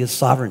Bitcoin really is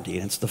sovereignty,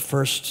 and it's the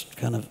first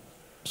kind of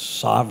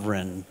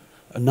sovereign,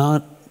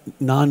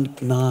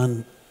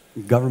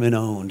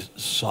 non-government-owned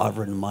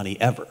sovereign money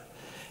ever.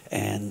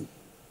 And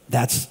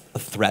that's a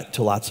threat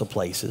to lots of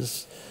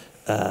places.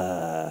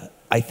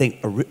 I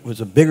think it was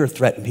a bigger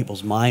threat in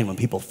people's mind when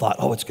people thought,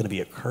 oh, it's going to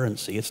be a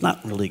currency. It's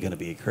not really going to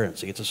be a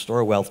currency. It's a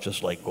store of wealth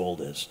just like gold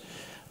is.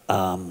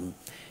 And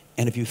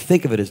if you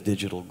think of it as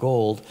digital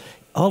gold,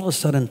 all of a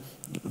sudden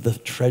the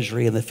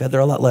Treasury and the Fed,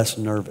 they're a lot less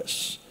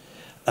nervous.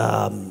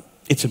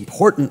 It's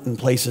important in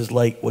places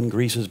like when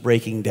Greece is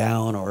breaking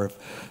down, or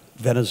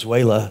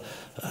Venezuela,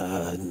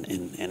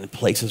 and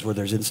places where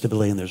there's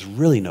instability and there's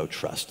really no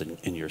trust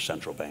in your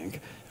central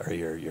bank or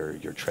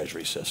your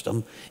Treasury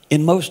system.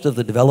 In most of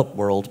the developed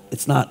world,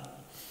 it's not,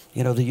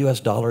 the US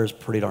dollar is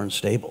pretty darn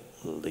stable.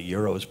 The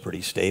euro is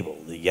pretty stable.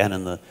 The yen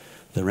and the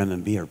the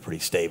renminbi are pretty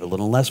stable.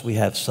 And unless we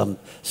have some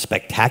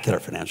spectacular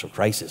financial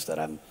crisis that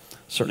I'm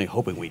certainly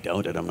hoping we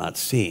don't, and I'm not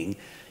seeing,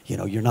 you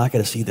know, you're not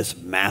going to see this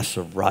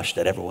massive rush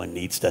that everyone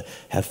needs to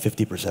have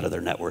 50% of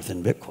their net worth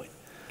in Bitcoin.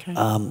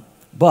 Okay.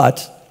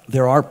 But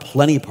there are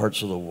plenty of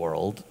parts of the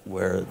world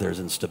where there's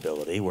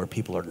instability, where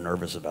people are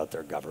nervous about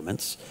their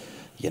governments.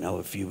 You know,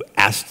 if you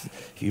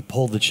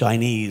polled the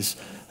Chinese,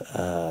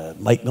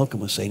 Mike Milken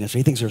was saying this,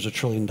 he thinks there's $1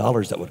 trillion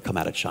that would come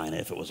out of China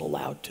if it was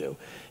allowed to.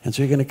 And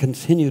so you're going to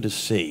continue to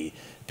see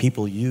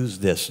people use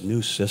this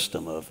new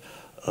system of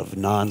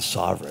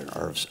non-sovereign,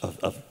 or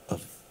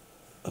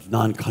of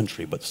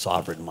non-country but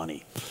sovereign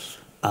money.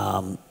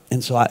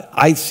 And so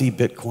I see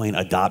Bitcoin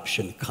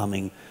adoption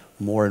coming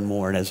more and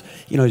more. And as,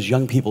 you know, as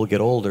young people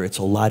get older, it's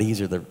a lot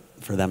easier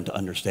for them to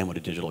understand what a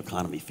digital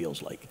economy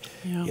feels like.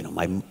 Yeah. You know,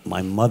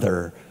 my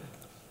mother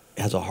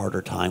has a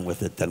harder time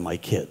with it than my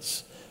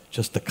kids,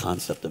 just the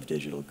concept of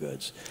digital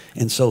goods.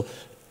 And so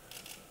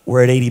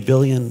we're at 80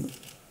 billion,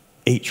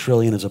 8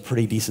 trillion is a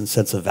pretty decent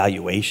sense of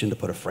valuation to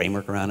put a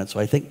framework around it.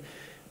 So I think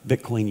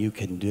Bitcoin you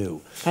can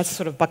do. That's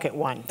sort of bucket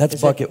one. That's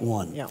bucket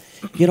one. Yeah.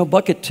 You know,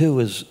 bucket two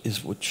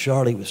is what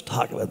Charlie was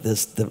talking about.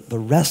 The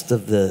rest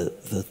of the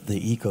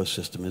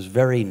ecosystem is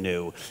very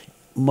new.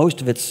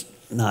 Most of it's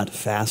not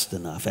fast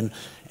enough.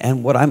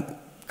 And what I'm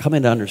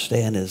coming to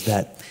understand is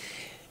that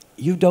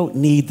you don't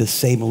need the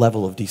same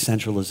level of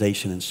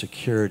decentralization and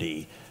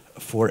security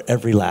for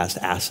every last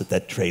asset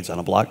that trades on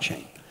a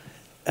blockchain.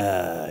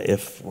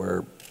 If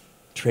we're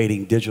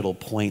trading digital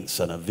points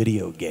on a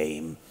video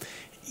game,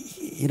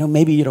 you know,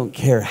 maybe you don't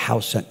care how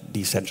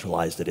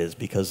decentralized it is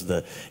because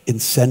the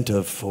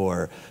incentive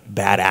for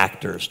bad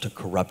actors to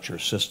corrupt your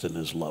system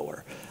is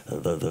lower.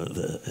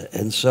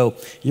 And so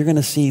you're going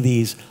to see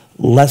these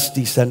less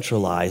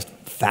decentralized,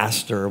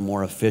 faster,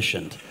 more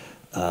efficient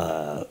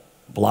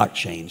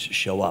blockchains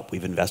show up.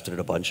 We've invested in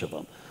a bunch of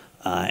them.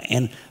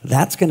 And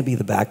that's going to be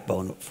the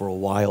backbone for a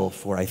while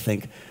for, I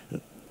think,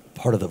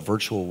 part of the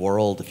virtual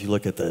world. If you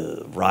look at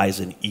the rise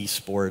in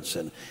esports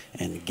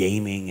and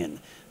gaming, and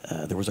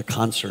there was a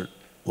concert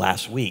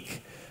last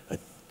week, a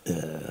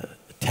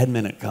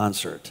 10-minute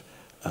concert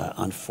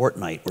on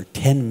Fortnite where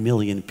 10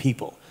 million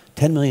people,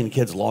 10 million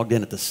kids logged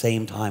in at the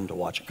same time to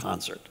watch a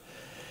concert.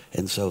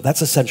 And so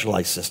that's a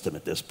centralized system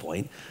at this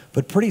point.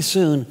 But pretty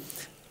soon,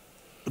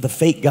 the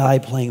fake guy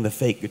playing the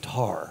fake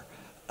guitar,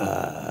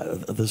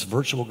 this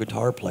virtual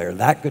guitar player,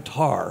 that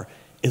guitar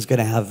is going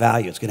to have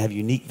value. It's going to have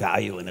unique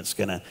value, and it's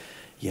going to,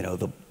 you know,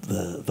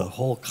 the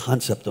whole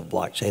concept of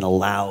blockchain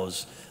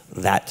allows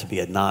that to be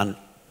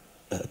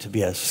to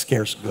be a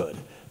scarce good,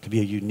 to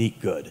be a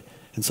unique good.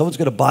 And someone's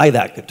going to buy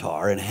that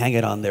guitar and hang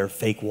it on their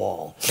fake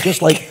wall,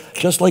 just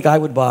like I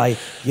would buy,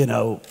 you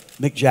know,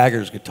 Mick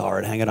Jagger's guitar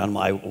and hang it on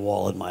my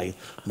wall in my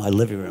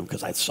living room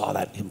because I saw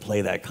him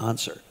play that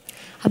concert.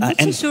 I'm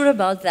not so sure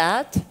about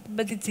that,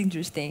 but it's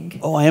interesting.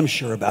 Oh, I am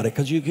sure about it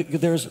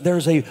because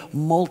there's a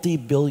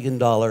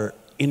multi-billion-dollar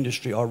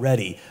industry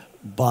already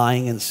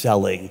buying and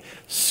selling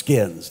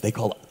skins. They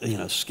call, you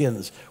know,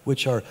 skins,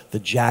 which are the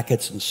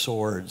jackets and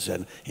swords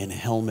and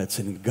helmets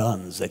and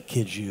guns that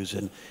kids use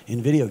in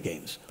video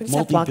games. But is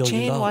that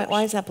blockchain?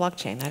 Why is that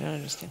blockchain? I don't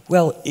understand.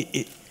 Well,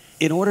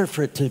 in order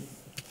for it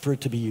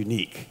to be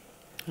unique,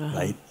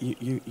 right?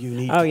 You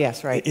need. Oh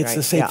yes, right. It's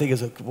the same thing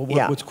as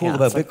what's cool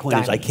about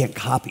Bitcoin is I can't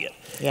copy it.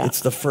 Yeah.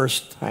 It's the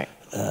first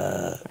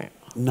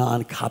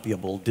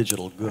non-copyable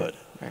digital good,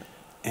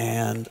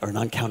 or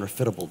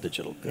non-counterfeitable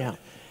digital good. Yeah.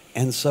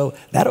 And so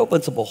that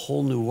opens up a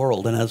whole new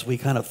world. And as we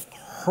kind of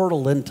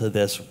hurtle into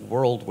this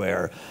world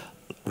where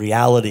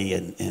reality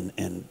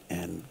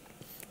and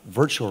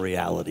virtual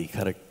reality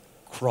kind of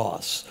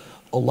cross,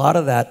 a lot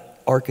of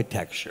that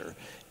architecture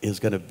is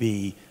going to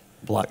be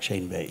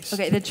blockchain based.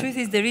 Okay, the truth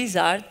is there is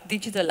art,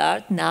 digital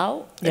art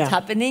now that's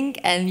happening,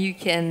 and you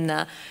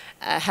can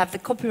have the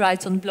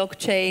copyrights on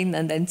blockchain,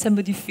 and then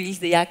somebody feels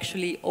they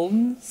actually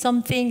own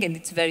something, and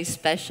it's very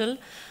special.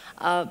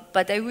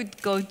 But I would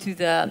go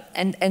to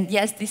and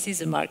yes, this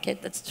is a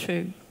market, that's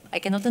true. I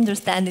cannot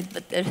understand it,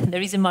 but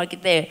there is a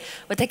market there.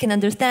 What I can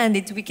understand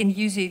is we can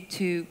use it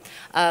to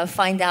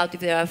find out if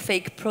there are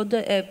fake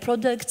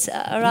products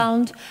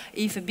around,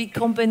 if big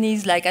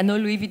companies, like I know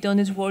Louis Vuitton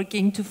is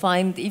working to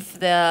find if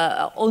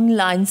the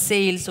online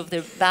sales of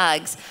their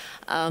bags,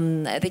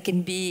 they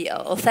can be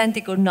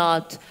authentic or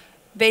not,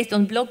 based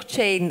on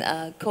blockchain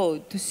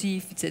code to see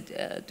if it's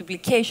a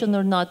duplication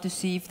or not, to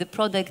see if the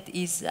product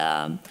is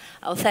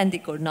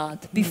authentic or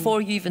not, before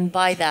you even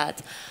buy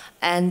that.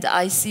 And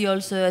I see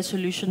also a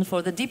solution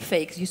for the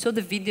deepfakes. You saw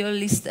the video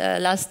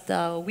last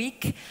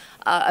week,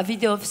 a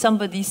video of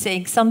somebody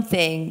saying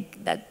something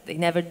that they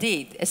never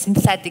did, a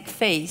synthetic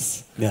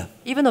face. Yeah.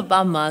 Even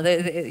Obama,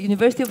 the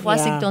University of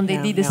Washington,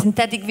 they did a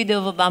synthetic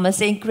video of Obama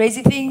saying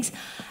crazy things,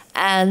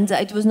 and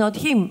it was not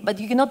him, but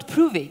you cannot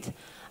prove it.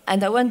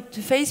 And I went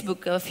to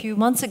Facebook a few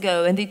months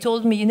ago, and they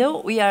told me, you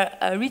know, we are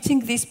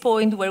reaching this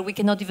point where we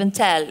cannot even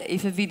tell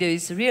if a video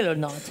is real or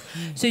not.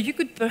 So you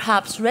could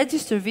perhaps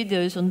register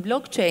videos on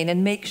blockchain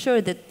and make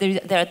sure that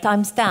they are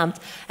time-stamped,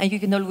 and you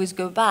can always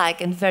go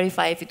back and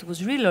verify if it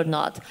was real or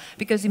not.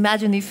 Because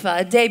imagine if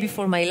a day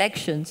before my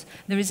elections,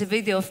 there is a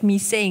video of me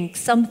saying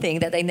something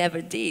that I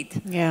never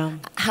did. Yeah.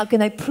 How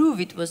can I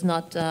prove it was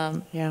not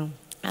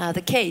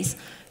the case?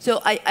 So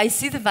I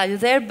see the value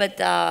there, but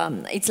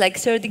it's like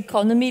third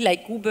economy,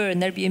 like Uber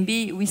and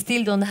Airbnb. We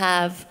still don't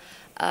have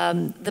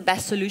the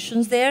best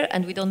solutions there,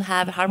 and we don't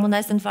have a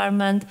harmonized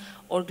environment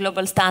or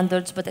global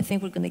standards, but I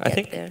think we're going to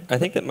get there. I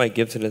think that Mike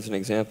gives it as an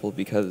example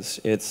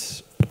because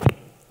it's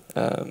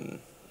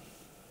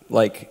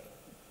like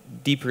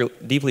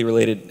deeply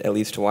related, at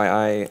least to why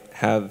I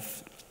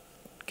have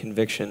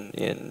conviction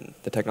in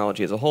the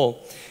technology as a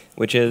whole,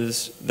 which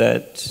is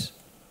that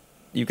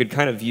you could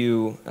kind of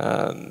view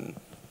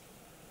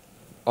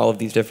all of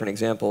these different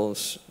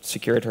examples,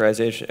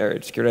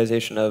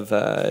 securitization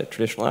of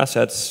traditional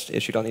assets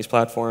issued on these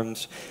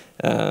platforms,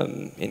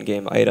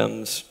 in-game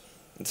items,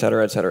 et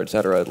cetera, et cetera, et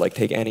cetera. Like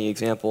take any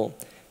example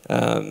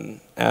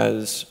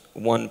as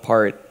one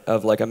part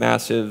of like a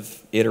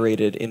massive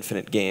iterated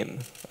infinite game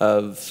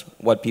of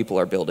what people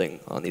are building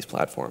on these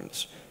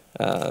platforms.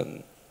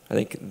 I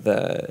think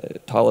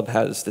Taleb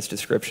has this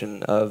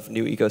description of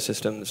new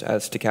ecosystems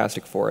as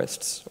stochastic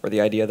forests, or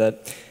the idea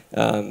that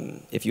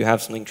if you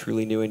have something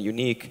truly new and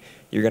unique,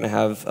 you're going to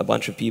have a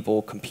bunch of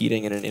people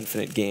competing in an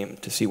infinite game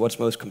to see what's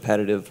most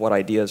competitive, what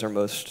ideas are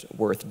most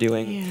worth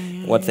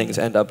doing, what things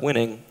end up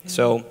winning.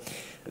 So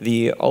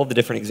all of the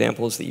different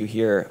examples that you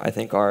hear, I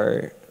think,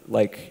 are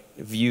like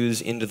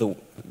views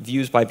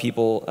by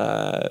people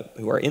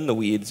who are in the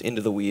weeds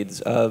into the weeds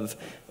of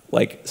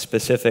like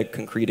specific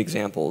concrete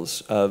examples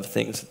of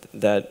things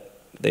that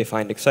they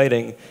find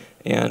exciting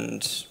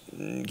and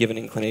give an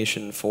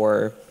inclination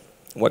for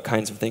what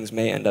kinds of things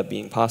may end up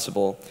being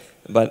possible.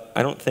 But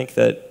I don't think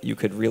that you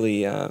could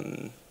really,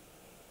 I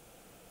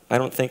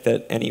don't think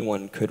that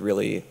anyone could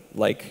really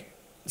like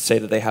say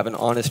that they have an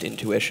honest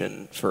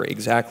intuition for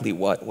exactly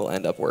what will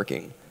end up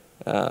working.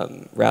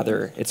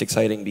 Rather, it's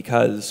exciting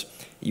because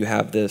you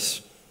have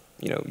this,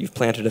 you know, you've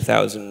planted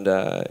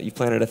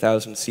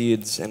 1,000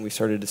 seeds, and we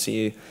started to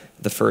see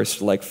the first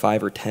like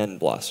 5 or 10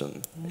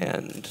 blossom.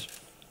 And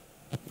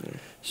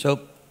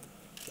so,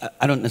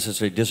 I don't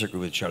necessarily disagree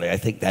with Charlie. I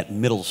think that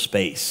middle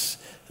space,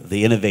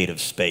 the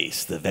innovative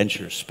space, the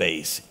venture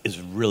space,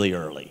 is really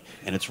early,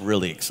 and it's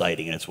really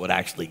exciting, and it's what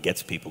actually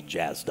gets people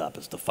jazzed up.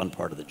 It's the fun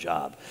part of the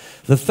job.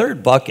 The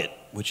third bucket,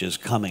 which is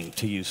coming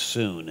to you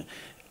soon,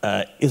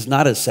 is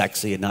not as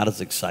sexy and not as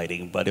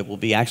exciting, but it will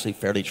be actually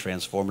fairly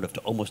transformative to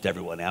almost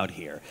everyone out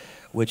here,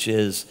 which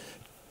is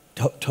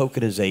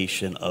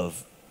tokenization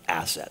of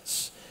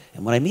assets.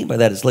 And what I mean by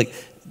that is, like,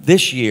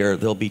 this year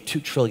there'll be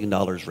 $2 trillion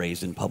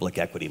raised in public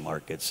equity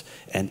markets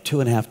and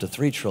 $2.5 to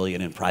 $3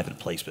 trillion in private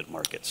placement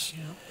markets.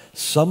 Yeah.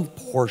 Some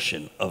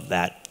portion of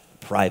that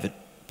private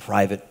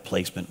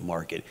placement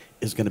market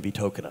is going to be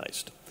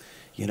tokenized.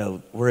 You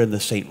know, we're in the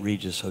St.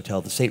 Regis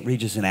Hotel. The St.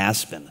 Regis in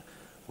Aspen,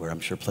 where I'm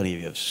sure plenty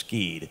of you have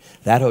skied,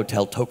 that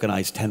hotel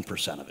tokenized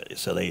 10% of it.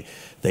 So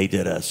they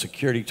did a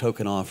security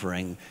token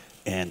offering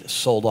and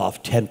sold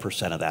off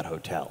 10% of that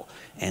hotel.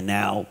 And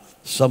now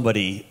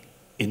somebody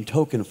in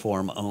token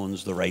form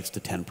owns the rights to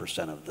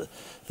 10% of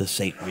the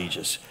St.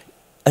 Regis.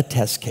 A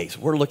test case.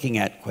 We're looking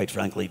at, quite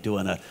frankly,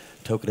 doing a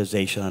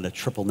tokenization on a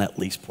triple net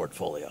lease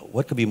portfolio.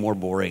 What could be more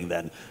boring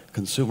than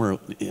consumer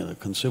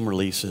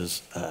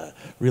leases,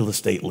 real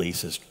estate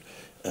leases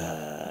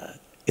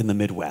in the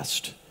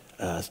Midwest?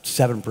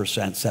 7%,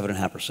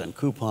 7.5%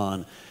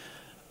 coupon.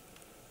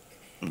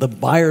 The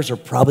buyers are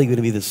probably going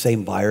to be the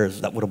same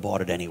buyers that would have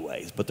bought it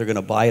anyways, but they're going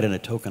to buy it in a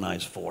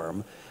tokenized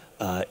form.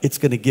 It's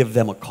going to give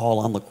them a call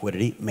on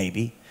liquidity,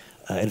 maybe,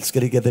 and it's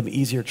going to give them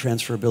easier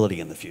transferability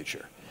in the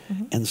future.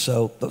 Mm-hmm. And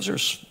so those are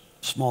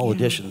small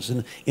additions.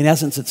 And in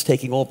essence, it's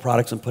taking old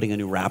products and putting a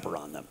new wrapper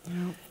on them.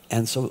 Yep.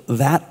 And so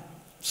that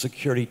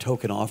security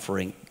token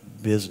offering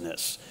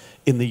business,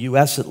 in the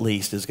US at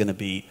least, is going to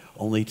be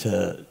only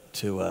to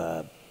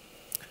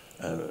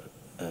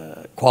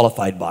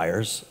qualified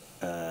buyers.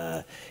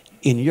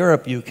 In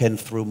Europe, you can,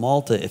 through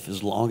Malta,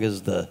 as long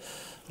as the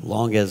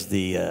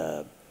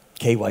KYC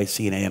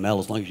and AML,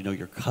 as long as you know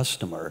your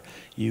customer,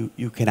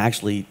 you can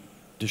actually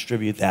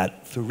distribute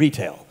that through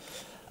retail.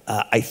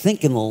 I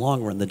think in the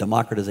long run, the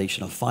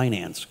democratization of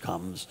finance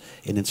comes,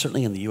 and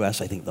certainly in the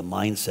US, I think the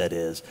mindset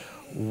is,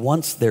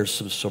 once there's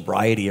some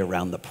sobriety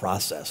around the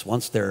process,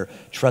 once there are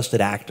trusted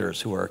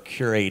actors who are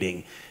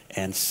curating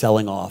and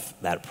selling off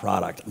that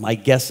product, my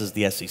guess is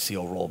the SEC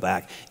will roll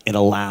back and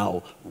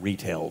allow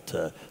retail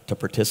to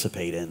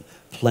participate in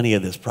plenty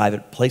of this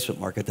private placement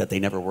market that they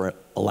never were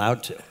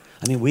allowed to.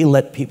 I mean, we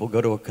let people go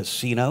to a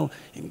casino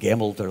and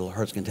gamble to their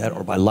heart's content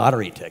or buy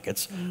lottery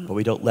tickets, but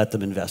we don't let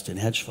them invest in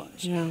hedge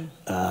funds. Yeah.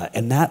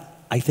 And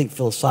that, I think,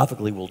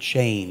 philosophically will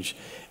change.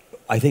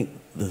 I think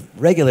the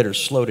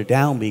regulators slowed it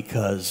down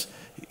because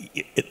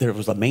there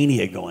was a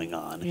mania going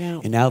on, Yeah.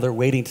 and now they're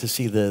waiting to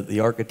see the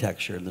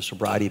architecture and the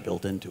sobriety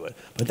built into it.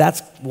 But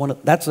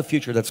that's the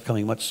future that's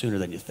coming much sooner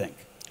than you think.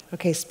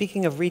 Okay,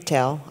 speaking of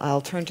retail,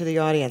 I'll turn to the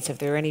audience. If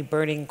there are any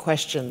burning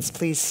questions,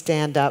 please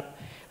stand up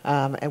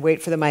and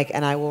wait for the mic.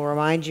 And I will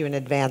remind you in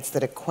advance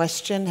that a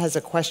question has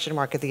a question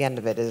mark at the end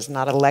of it. It is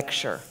not a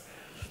lecture.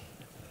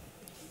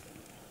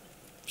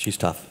 She's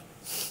tough.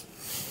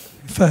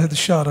 Fahid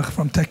Sharikh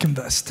from Tech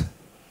Invest.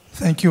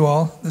 Thank you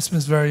all. This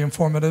was very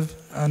informative.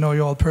 I know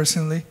you all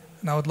personally,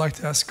 and I would like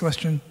to ask a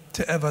question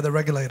to Eva, the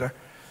regulator.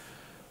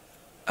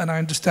 And I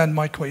understand,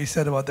 Mike, what you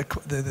said about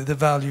the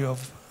value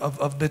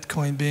of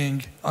Bitcoin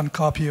being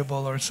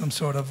uncopyable or some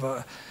sort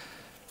of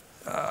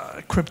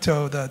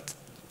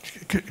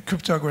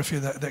cryptography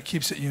that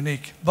keeps it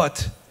unique.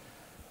 But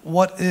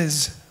what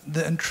is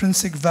the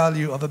intrinsic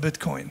value of a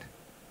Bitcoin?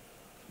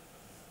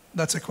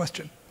 That's a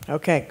question.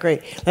 Okay,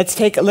 great.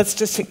 Let's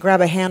just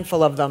grab a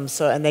handful of them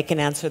and they can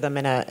answer them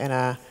in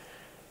a.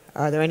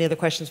 Are there any other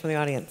questions from the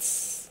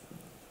audience?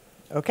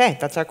 Okay,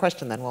 that's our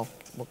question then. We'll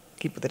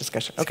keep with the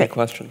discussion. Okay. Good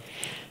question.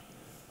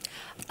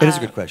 It is a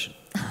good question.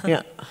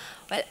 Yeah.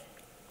 Well,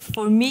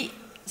 for me,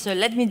 so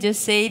let me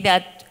just say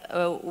that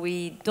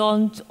we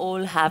don't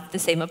all have the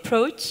same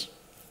approach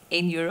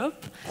in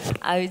Europe.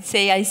 I would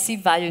say I see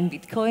value in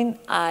Bitcoin.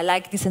 I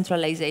like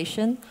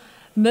decentralization.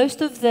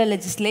 Most of the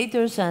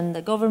legislators and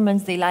the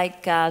governments, they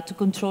like to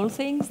control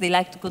things. They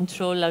like to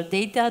control our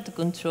data, to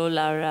control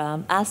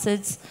our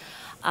assets.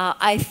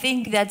 I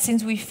think that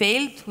since we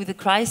failed with the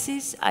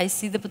crisis, I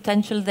see the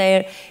potential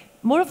there.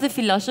 More of the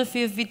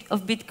philosophy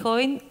of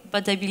Bitcoin,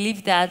 but I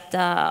believe that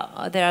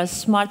there are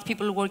smart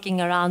people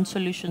working around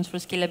solutions for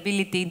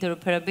scalability,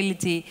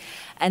 interoperability,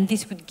 and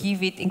this would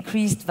give it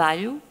increased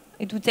value.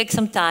 It would take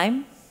some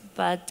time,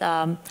 but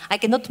I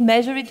cannot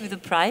measure it with a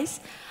price.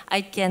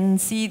 I can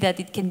see that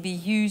it can be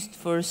used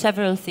for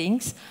several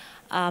things.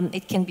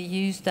 It can be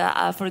used,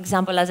 for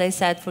example, as I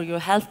said, for your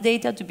health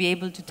data, to be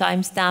able to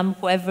timestamp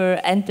whoever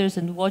enters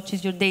and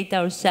watches your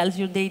data or sells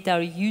your data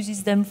or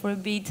uses them for a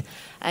bit,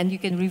 and you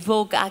can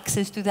revoke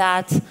access to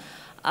that.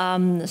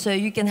 So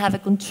you can have a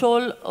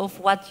control of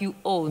what you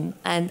own.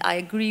 And I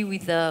agree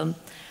with the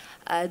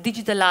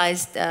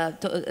digitalized,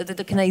 the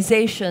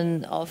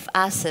tokenization of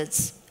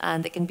assets,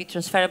 and they can be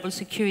transferable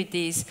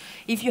securities.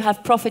 If you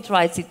have profit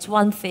rights, it's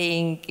one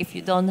thing. If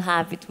you don't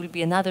have, it will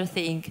be another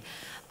thing.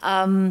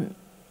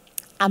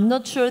 I'm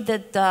not sure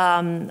that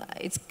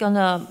it's going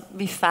to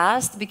be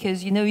fast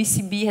because, you know,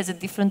 ECB has a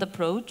different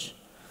approach.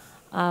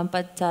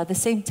 But at the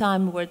same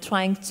time, we're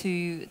trying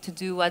to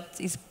do what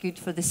is good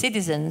for the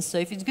citizens. So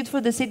if it's good for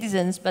the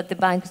citizens, but the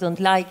banks don't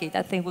like it,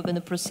 I think we're going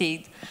to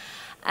proceed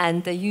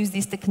and use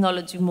this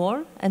technology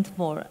more and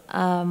more.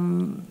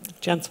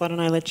 Jens, why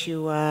don't I let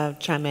you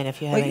chime in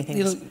if you have anything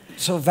to say.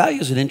 So value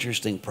is an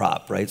interesting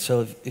prop, right?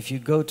 So if you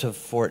go to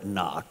Fort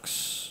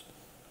Knox,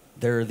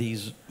 there are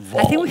these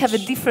vaults. I think we have a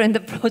different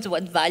approach to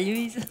what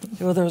value is.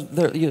 Well,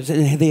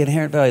 the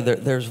inherent value,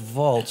 there's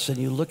vaults, and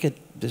you look at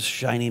this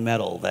shiny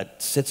metal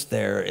that sits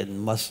there in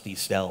musty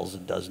cells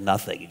and does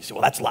nothing. You say,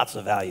 well, that's lots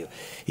of value.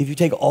 If you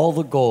take all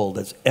the gold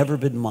that's ever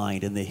been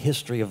mined in the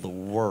history of the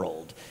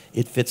world,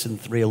 it fits in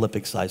 3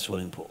 Olympic-sized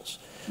swimming pools.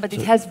 But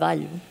it has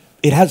value.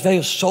 It has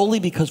value solely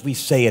because we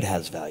say it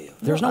has value.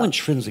 There's no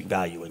intrinsic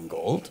value in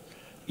gold.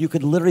 You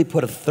could literally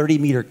put a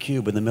 30-meter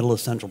cube in the middle of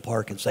Central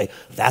Park and say,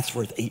 that's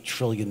worth $8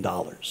 trillion.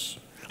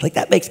 Like,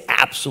 that makes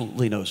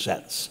absolutely no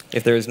sense.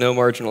 If there is no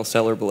marginal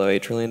seller below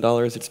 $8 trillion,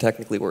 it's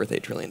technically worth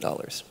 $8 trillion.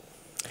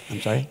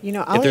 I'm sorry? You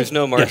know, if there's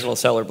no marginal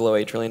seller below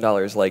 $8 trillion,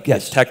 like,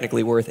 it's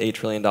technically worth $8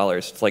 trillion.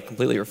 It's like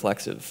completely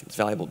reflexive. It's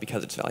valuable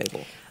because it's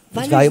valuable.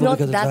 Value is not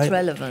that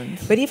relevant.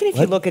 But even if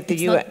you look at the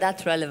US... It's not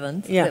that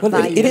relevant. Yeah. Well,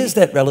 it is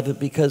that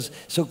relevant because,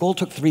 so gold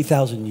took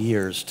 3,000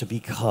 years to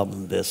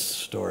become this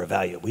store of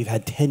value. We've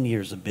had 10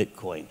 years of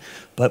Bitcoin,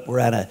 but we're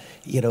at a,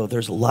 you know,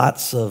 there's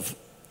lots of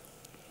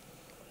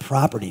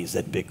properties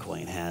that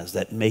Bitcoin has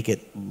that make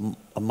it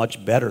a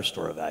much better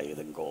store of value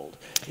than gold.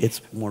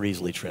 It's more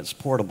easily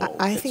transportable.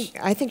 I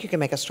think you can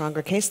make a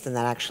stronger case than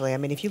that, actually. I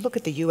mean, if you look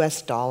at the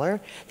U.S.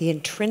 dollar, the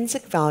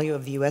intrinsic value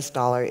of the U.S.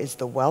 dollar is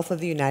the wealth of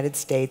the United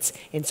States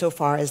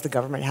insofar as the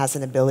government has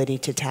an ability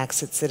to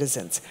tax its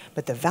citizens.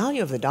 But the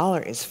value of the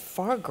dollar is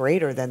far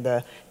greater than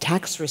the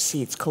tax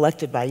receipts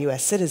collected by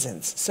U.S.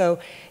 citizens. So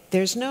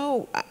there's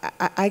no,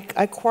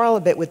 I quarrel a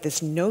bit with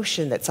this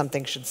notion that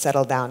something should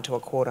settle down to a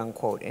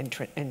quote-unquote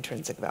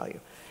intrinsic value.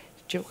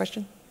 Did you have a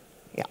question?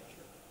 Yeah.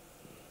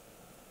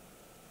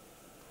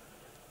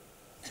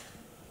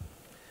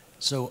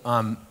 So,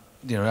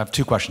 you know, I have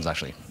 2 questions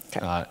actually.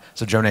 Okay.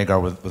 So Joe Nagar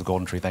with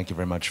Golden Tree, thank you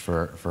very much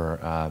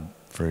for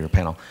your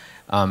panel.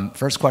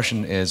 First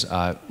question is,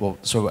 well,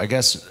 so I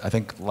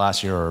think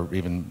last year or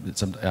even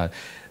some,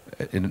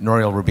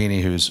 Nouriel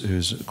Roubini,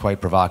 who's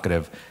quite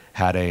provocative,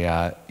 had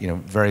a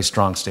very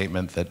strong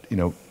statement that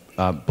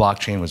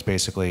blockchain was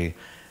basically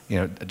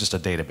just a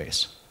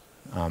database.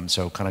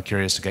 So kind of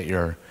curious to get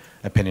your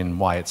opinion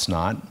why it's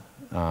not,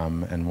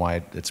 and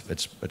why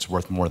it's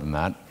worth more than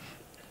that.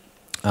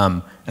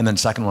 And then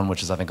second one,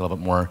 which is I think a little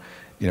bit more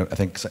I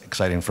think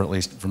exciting for at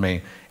least for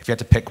me. If you had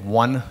to pick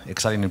one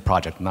exciting new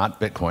project, not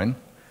Bitcoin,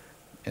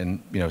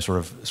 and sort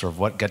of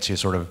what gets you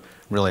sort of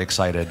really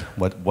excited,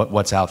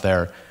 what's out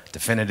there,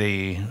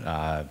 Definity,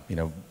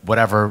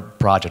 whatever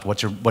project.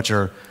 What's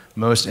your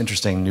most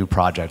interesting new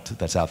project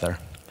that's out there?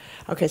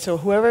 Okay, so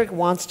whoever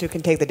wants to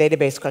can take the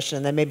database question,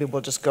 and then maybe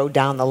we'll just go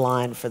down the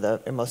line for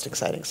the most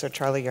exciting. So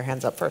Charlie, your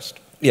hand's up first.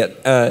 Yeah,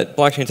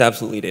 blockchain's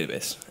absolutely a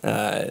database.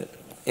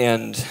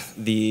 And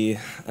the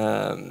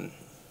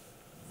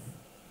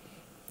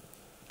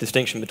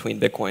distinction between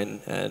Bitcoin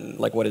and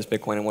what is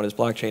Bitcoin and what is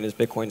blockchain is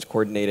Bitcoin's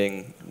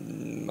coordinating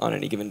on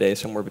any given day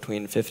somewhere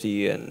between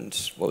 50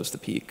 and what was the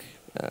peak,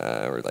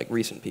 or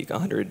recent peak,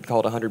 100, call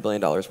it $100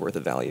 billion worth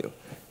of value.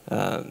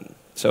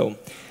 So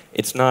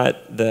it's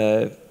not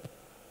the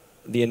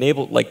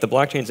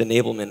blockchain's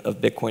enablement of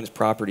Bitcoin's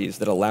properties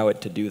that allow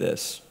it to do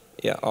this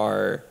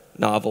are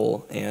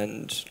novel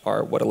and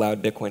are what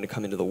allowed Bitcoin to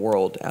come into the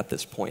world at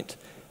this point.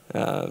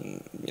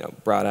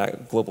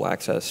 Broad global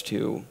access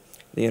to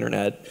the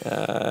internet,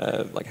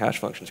 like hash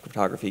functions,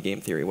 cryptography, game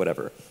theory,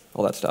 whatever,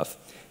 all that stuff.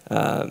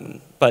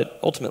 But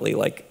ultimately,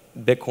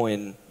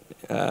 Bitcoin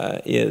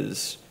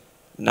is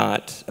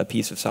not a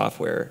piece of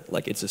software.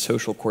 It's a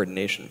social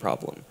coordination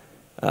problem.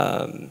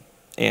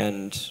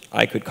 And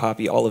I could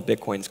copy all of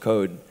Bitcoin's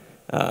code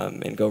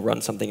and go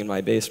run something in my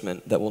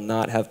basement that will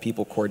not have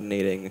people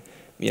coordinating,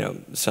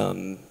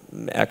 some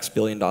X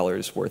billion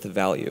dollars worth of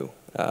value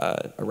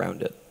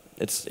around it.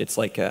 It's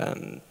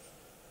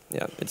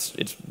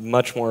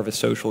much more of a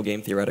social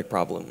game theoretic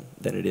problem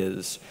than it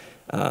is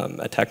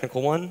a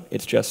technical one.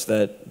 It's just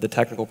that the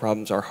technical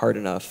problems are hard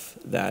enough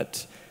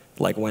that,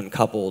 when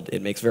coupled,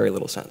 it makes very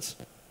little sense,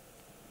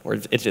 or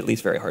it's at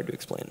least very hard to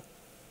explain.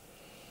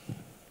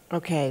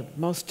 Okay,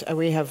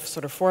 we have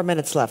sort of 4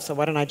 minutes left, so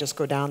why don't I just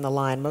go down the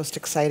line? Most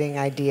exciting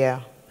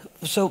idea.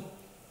 So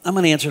I'm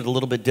going to answer it a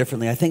little bit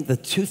differently. I think the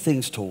two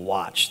things to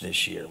watch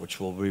this year, which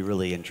will be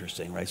really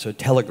interesting, right? So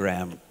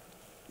Telegram,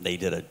 they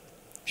did a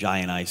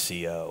giant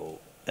ICO,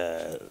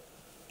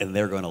 and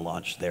they're going to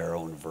launch their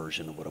own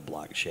version of what a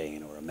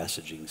blockchain or a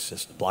messaging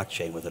system,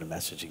 blockchain within a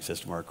messaging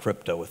system, or a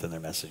crypto within their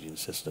messaging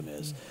system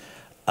is.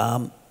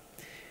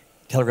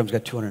 Telegram's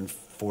got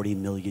 240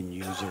 million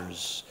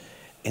users.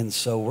 And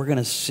so we're going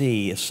to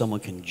see if someone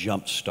can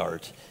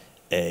jumpstart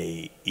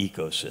a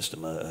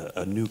ecosystem,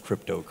 a new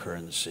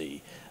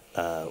cryptocurrency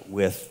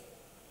with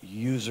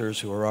users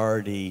who are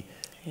already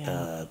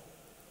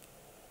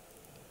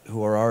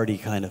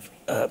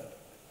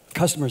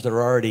customers that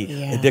are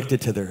already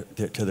addicted to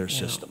their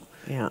system.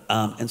 Yeah.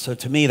 And so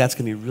to me, that's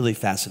going to be really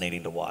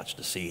fascinating to watch,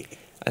 to see.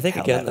 I think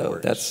how again, that though,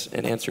 works. that's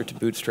an answer to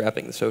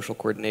bootstrapping the social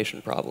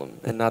coordination problem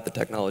and not the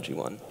technology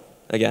one.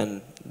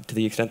 Again, to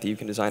the extent that you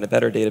can design a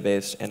better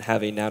database and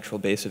have a natural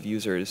base of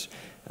users,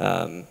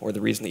 or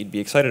the reason that you'd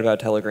be excited about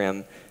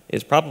Telegram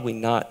is probably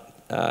not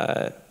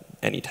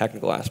any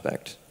technical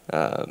aspect.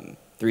 The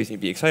reason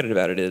you'd be excited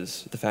about it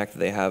is the fact that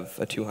they have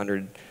a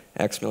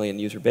 200x million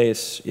user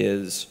base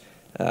is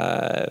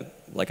a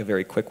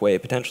very quick way,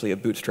 potentially, of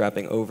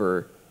bootstrapping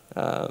over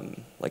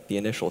the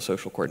initial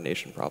social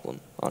coordination problem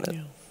on it.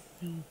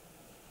 Yeah.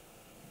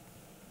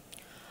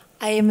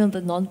 I am on the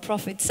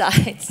non-profit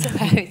side, so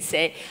I would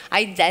say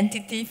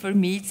identity for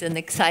me is an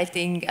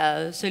exciting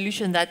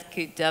solution that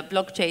could,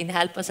 blockchain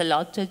help us a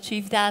lot to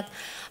achieve that,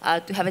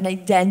 to have an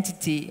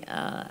identity,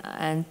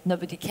 and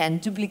nobody can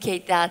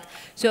duplicate that.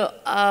 So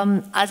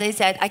as I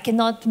said, I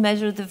cannot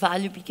measure the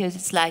value because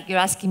it's like you're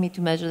asking me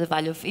to measure the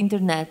value of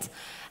internet.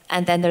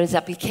 And then there's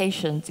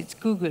applications, it's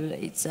Google,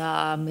 it's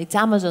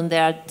Amazon,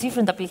 there are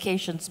different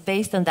applications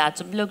based on that.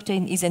 So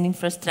blockchain is an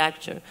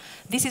infrastructure.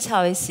 This is how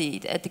I see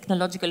it, a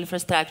technological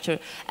infrastructure.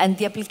 And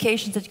the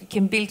applications that you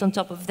can build on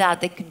top of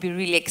that, they could be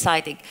really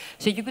exciting.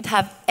 So you could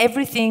have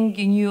everything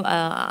you knew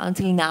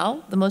until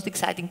now, the most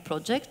exciting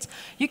projects.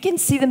 You can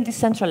see them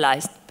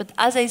decentralized. But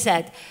as I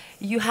said,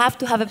 you have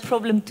to have a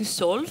problem to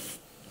solve,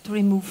 to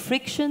remove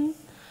friction,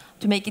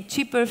 to make it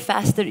cheaper,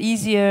 faster,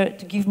 easier,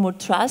 to give more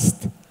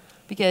trust.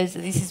 Because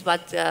this is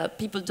what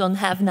people don't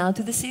have now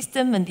to the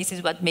system, and this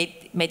is what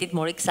made it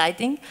more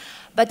exciting.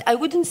 But I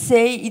wouldn't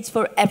say it's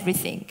for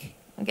everything,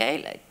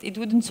 okay? It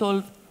wouldn't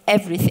solve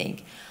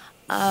everything.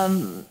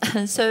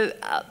 So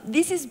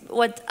this is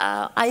what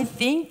I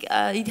think.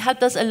 It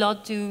helped us a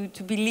lot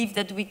to believe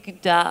that we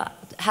could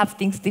have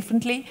things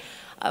differently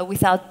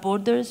without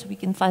borders. We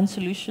can find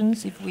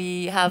solutions if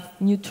we have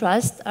new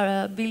trust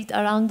built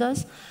around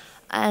us.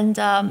 And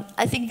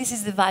I think this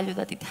is the value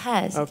that it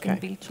has. Okay. It can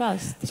build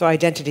trust. So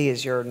identity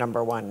is your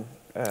number one.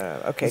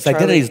 Okay,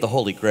 Identity is the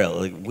holy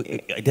grail.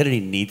 Identity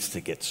needs to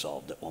get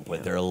solved at one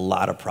point. There are a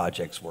lot of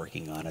projects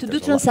working on it. To do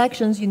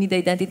transactions, you need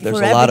identity.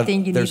 For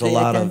everything, you need identity. There's a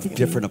lot of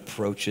different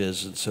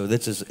approaches. And so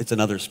it's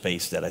another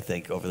space that I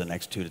think over the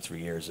next 2 to 3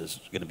 years is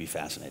going to be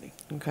fascinating.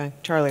 Okay.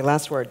 Charlie,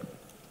 last word.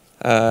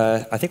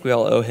 I think we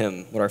all owe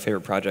him what our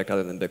favorite project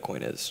other than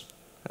Bitcoin is.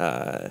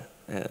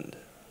 And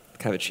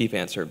kind of a cheap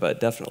answer, but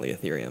definitely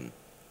Ethereum.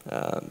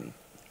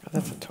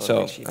 That's a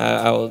totally cheap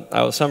answer.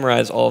 I will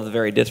summarize all of the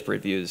very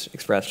disparate views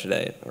expressed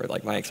today, or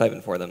my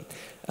excitement for them,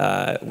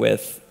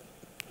 with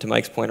to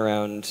Mike's point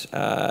around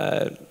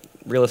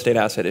real estate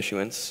asset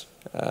issuance,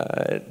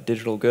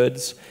 digital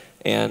goods,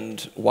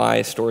 and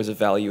why stores of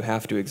value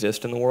have to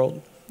exist in the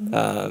world.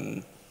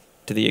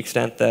 To the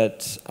extent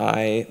that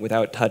I,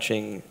 without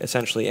touching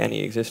essentially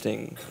any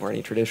existing or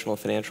any traditional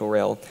financial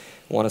rail,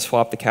 want to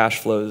swap the cash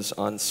flows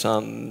on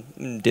some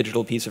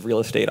digital piece of real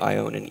estate I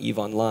own in EVE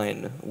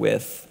Online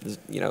with,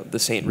 the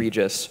St.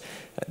 Regis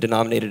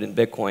denominated in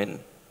Bitcoin,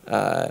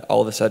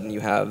 all of a sudden you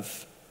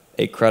have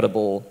a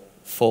credible,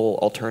 full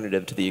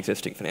alternative to the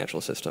existing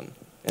financial system.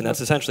 And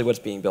that's essentially what's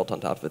being built on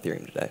top of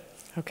Ethereum today.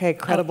 Okay,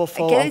 credible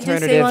full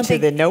alternative to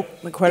the, nope,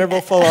 credible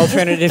full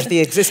alternative to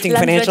the existing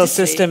financial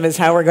system is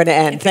how we're going to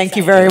end. Thank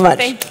you very much.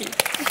 Thank you.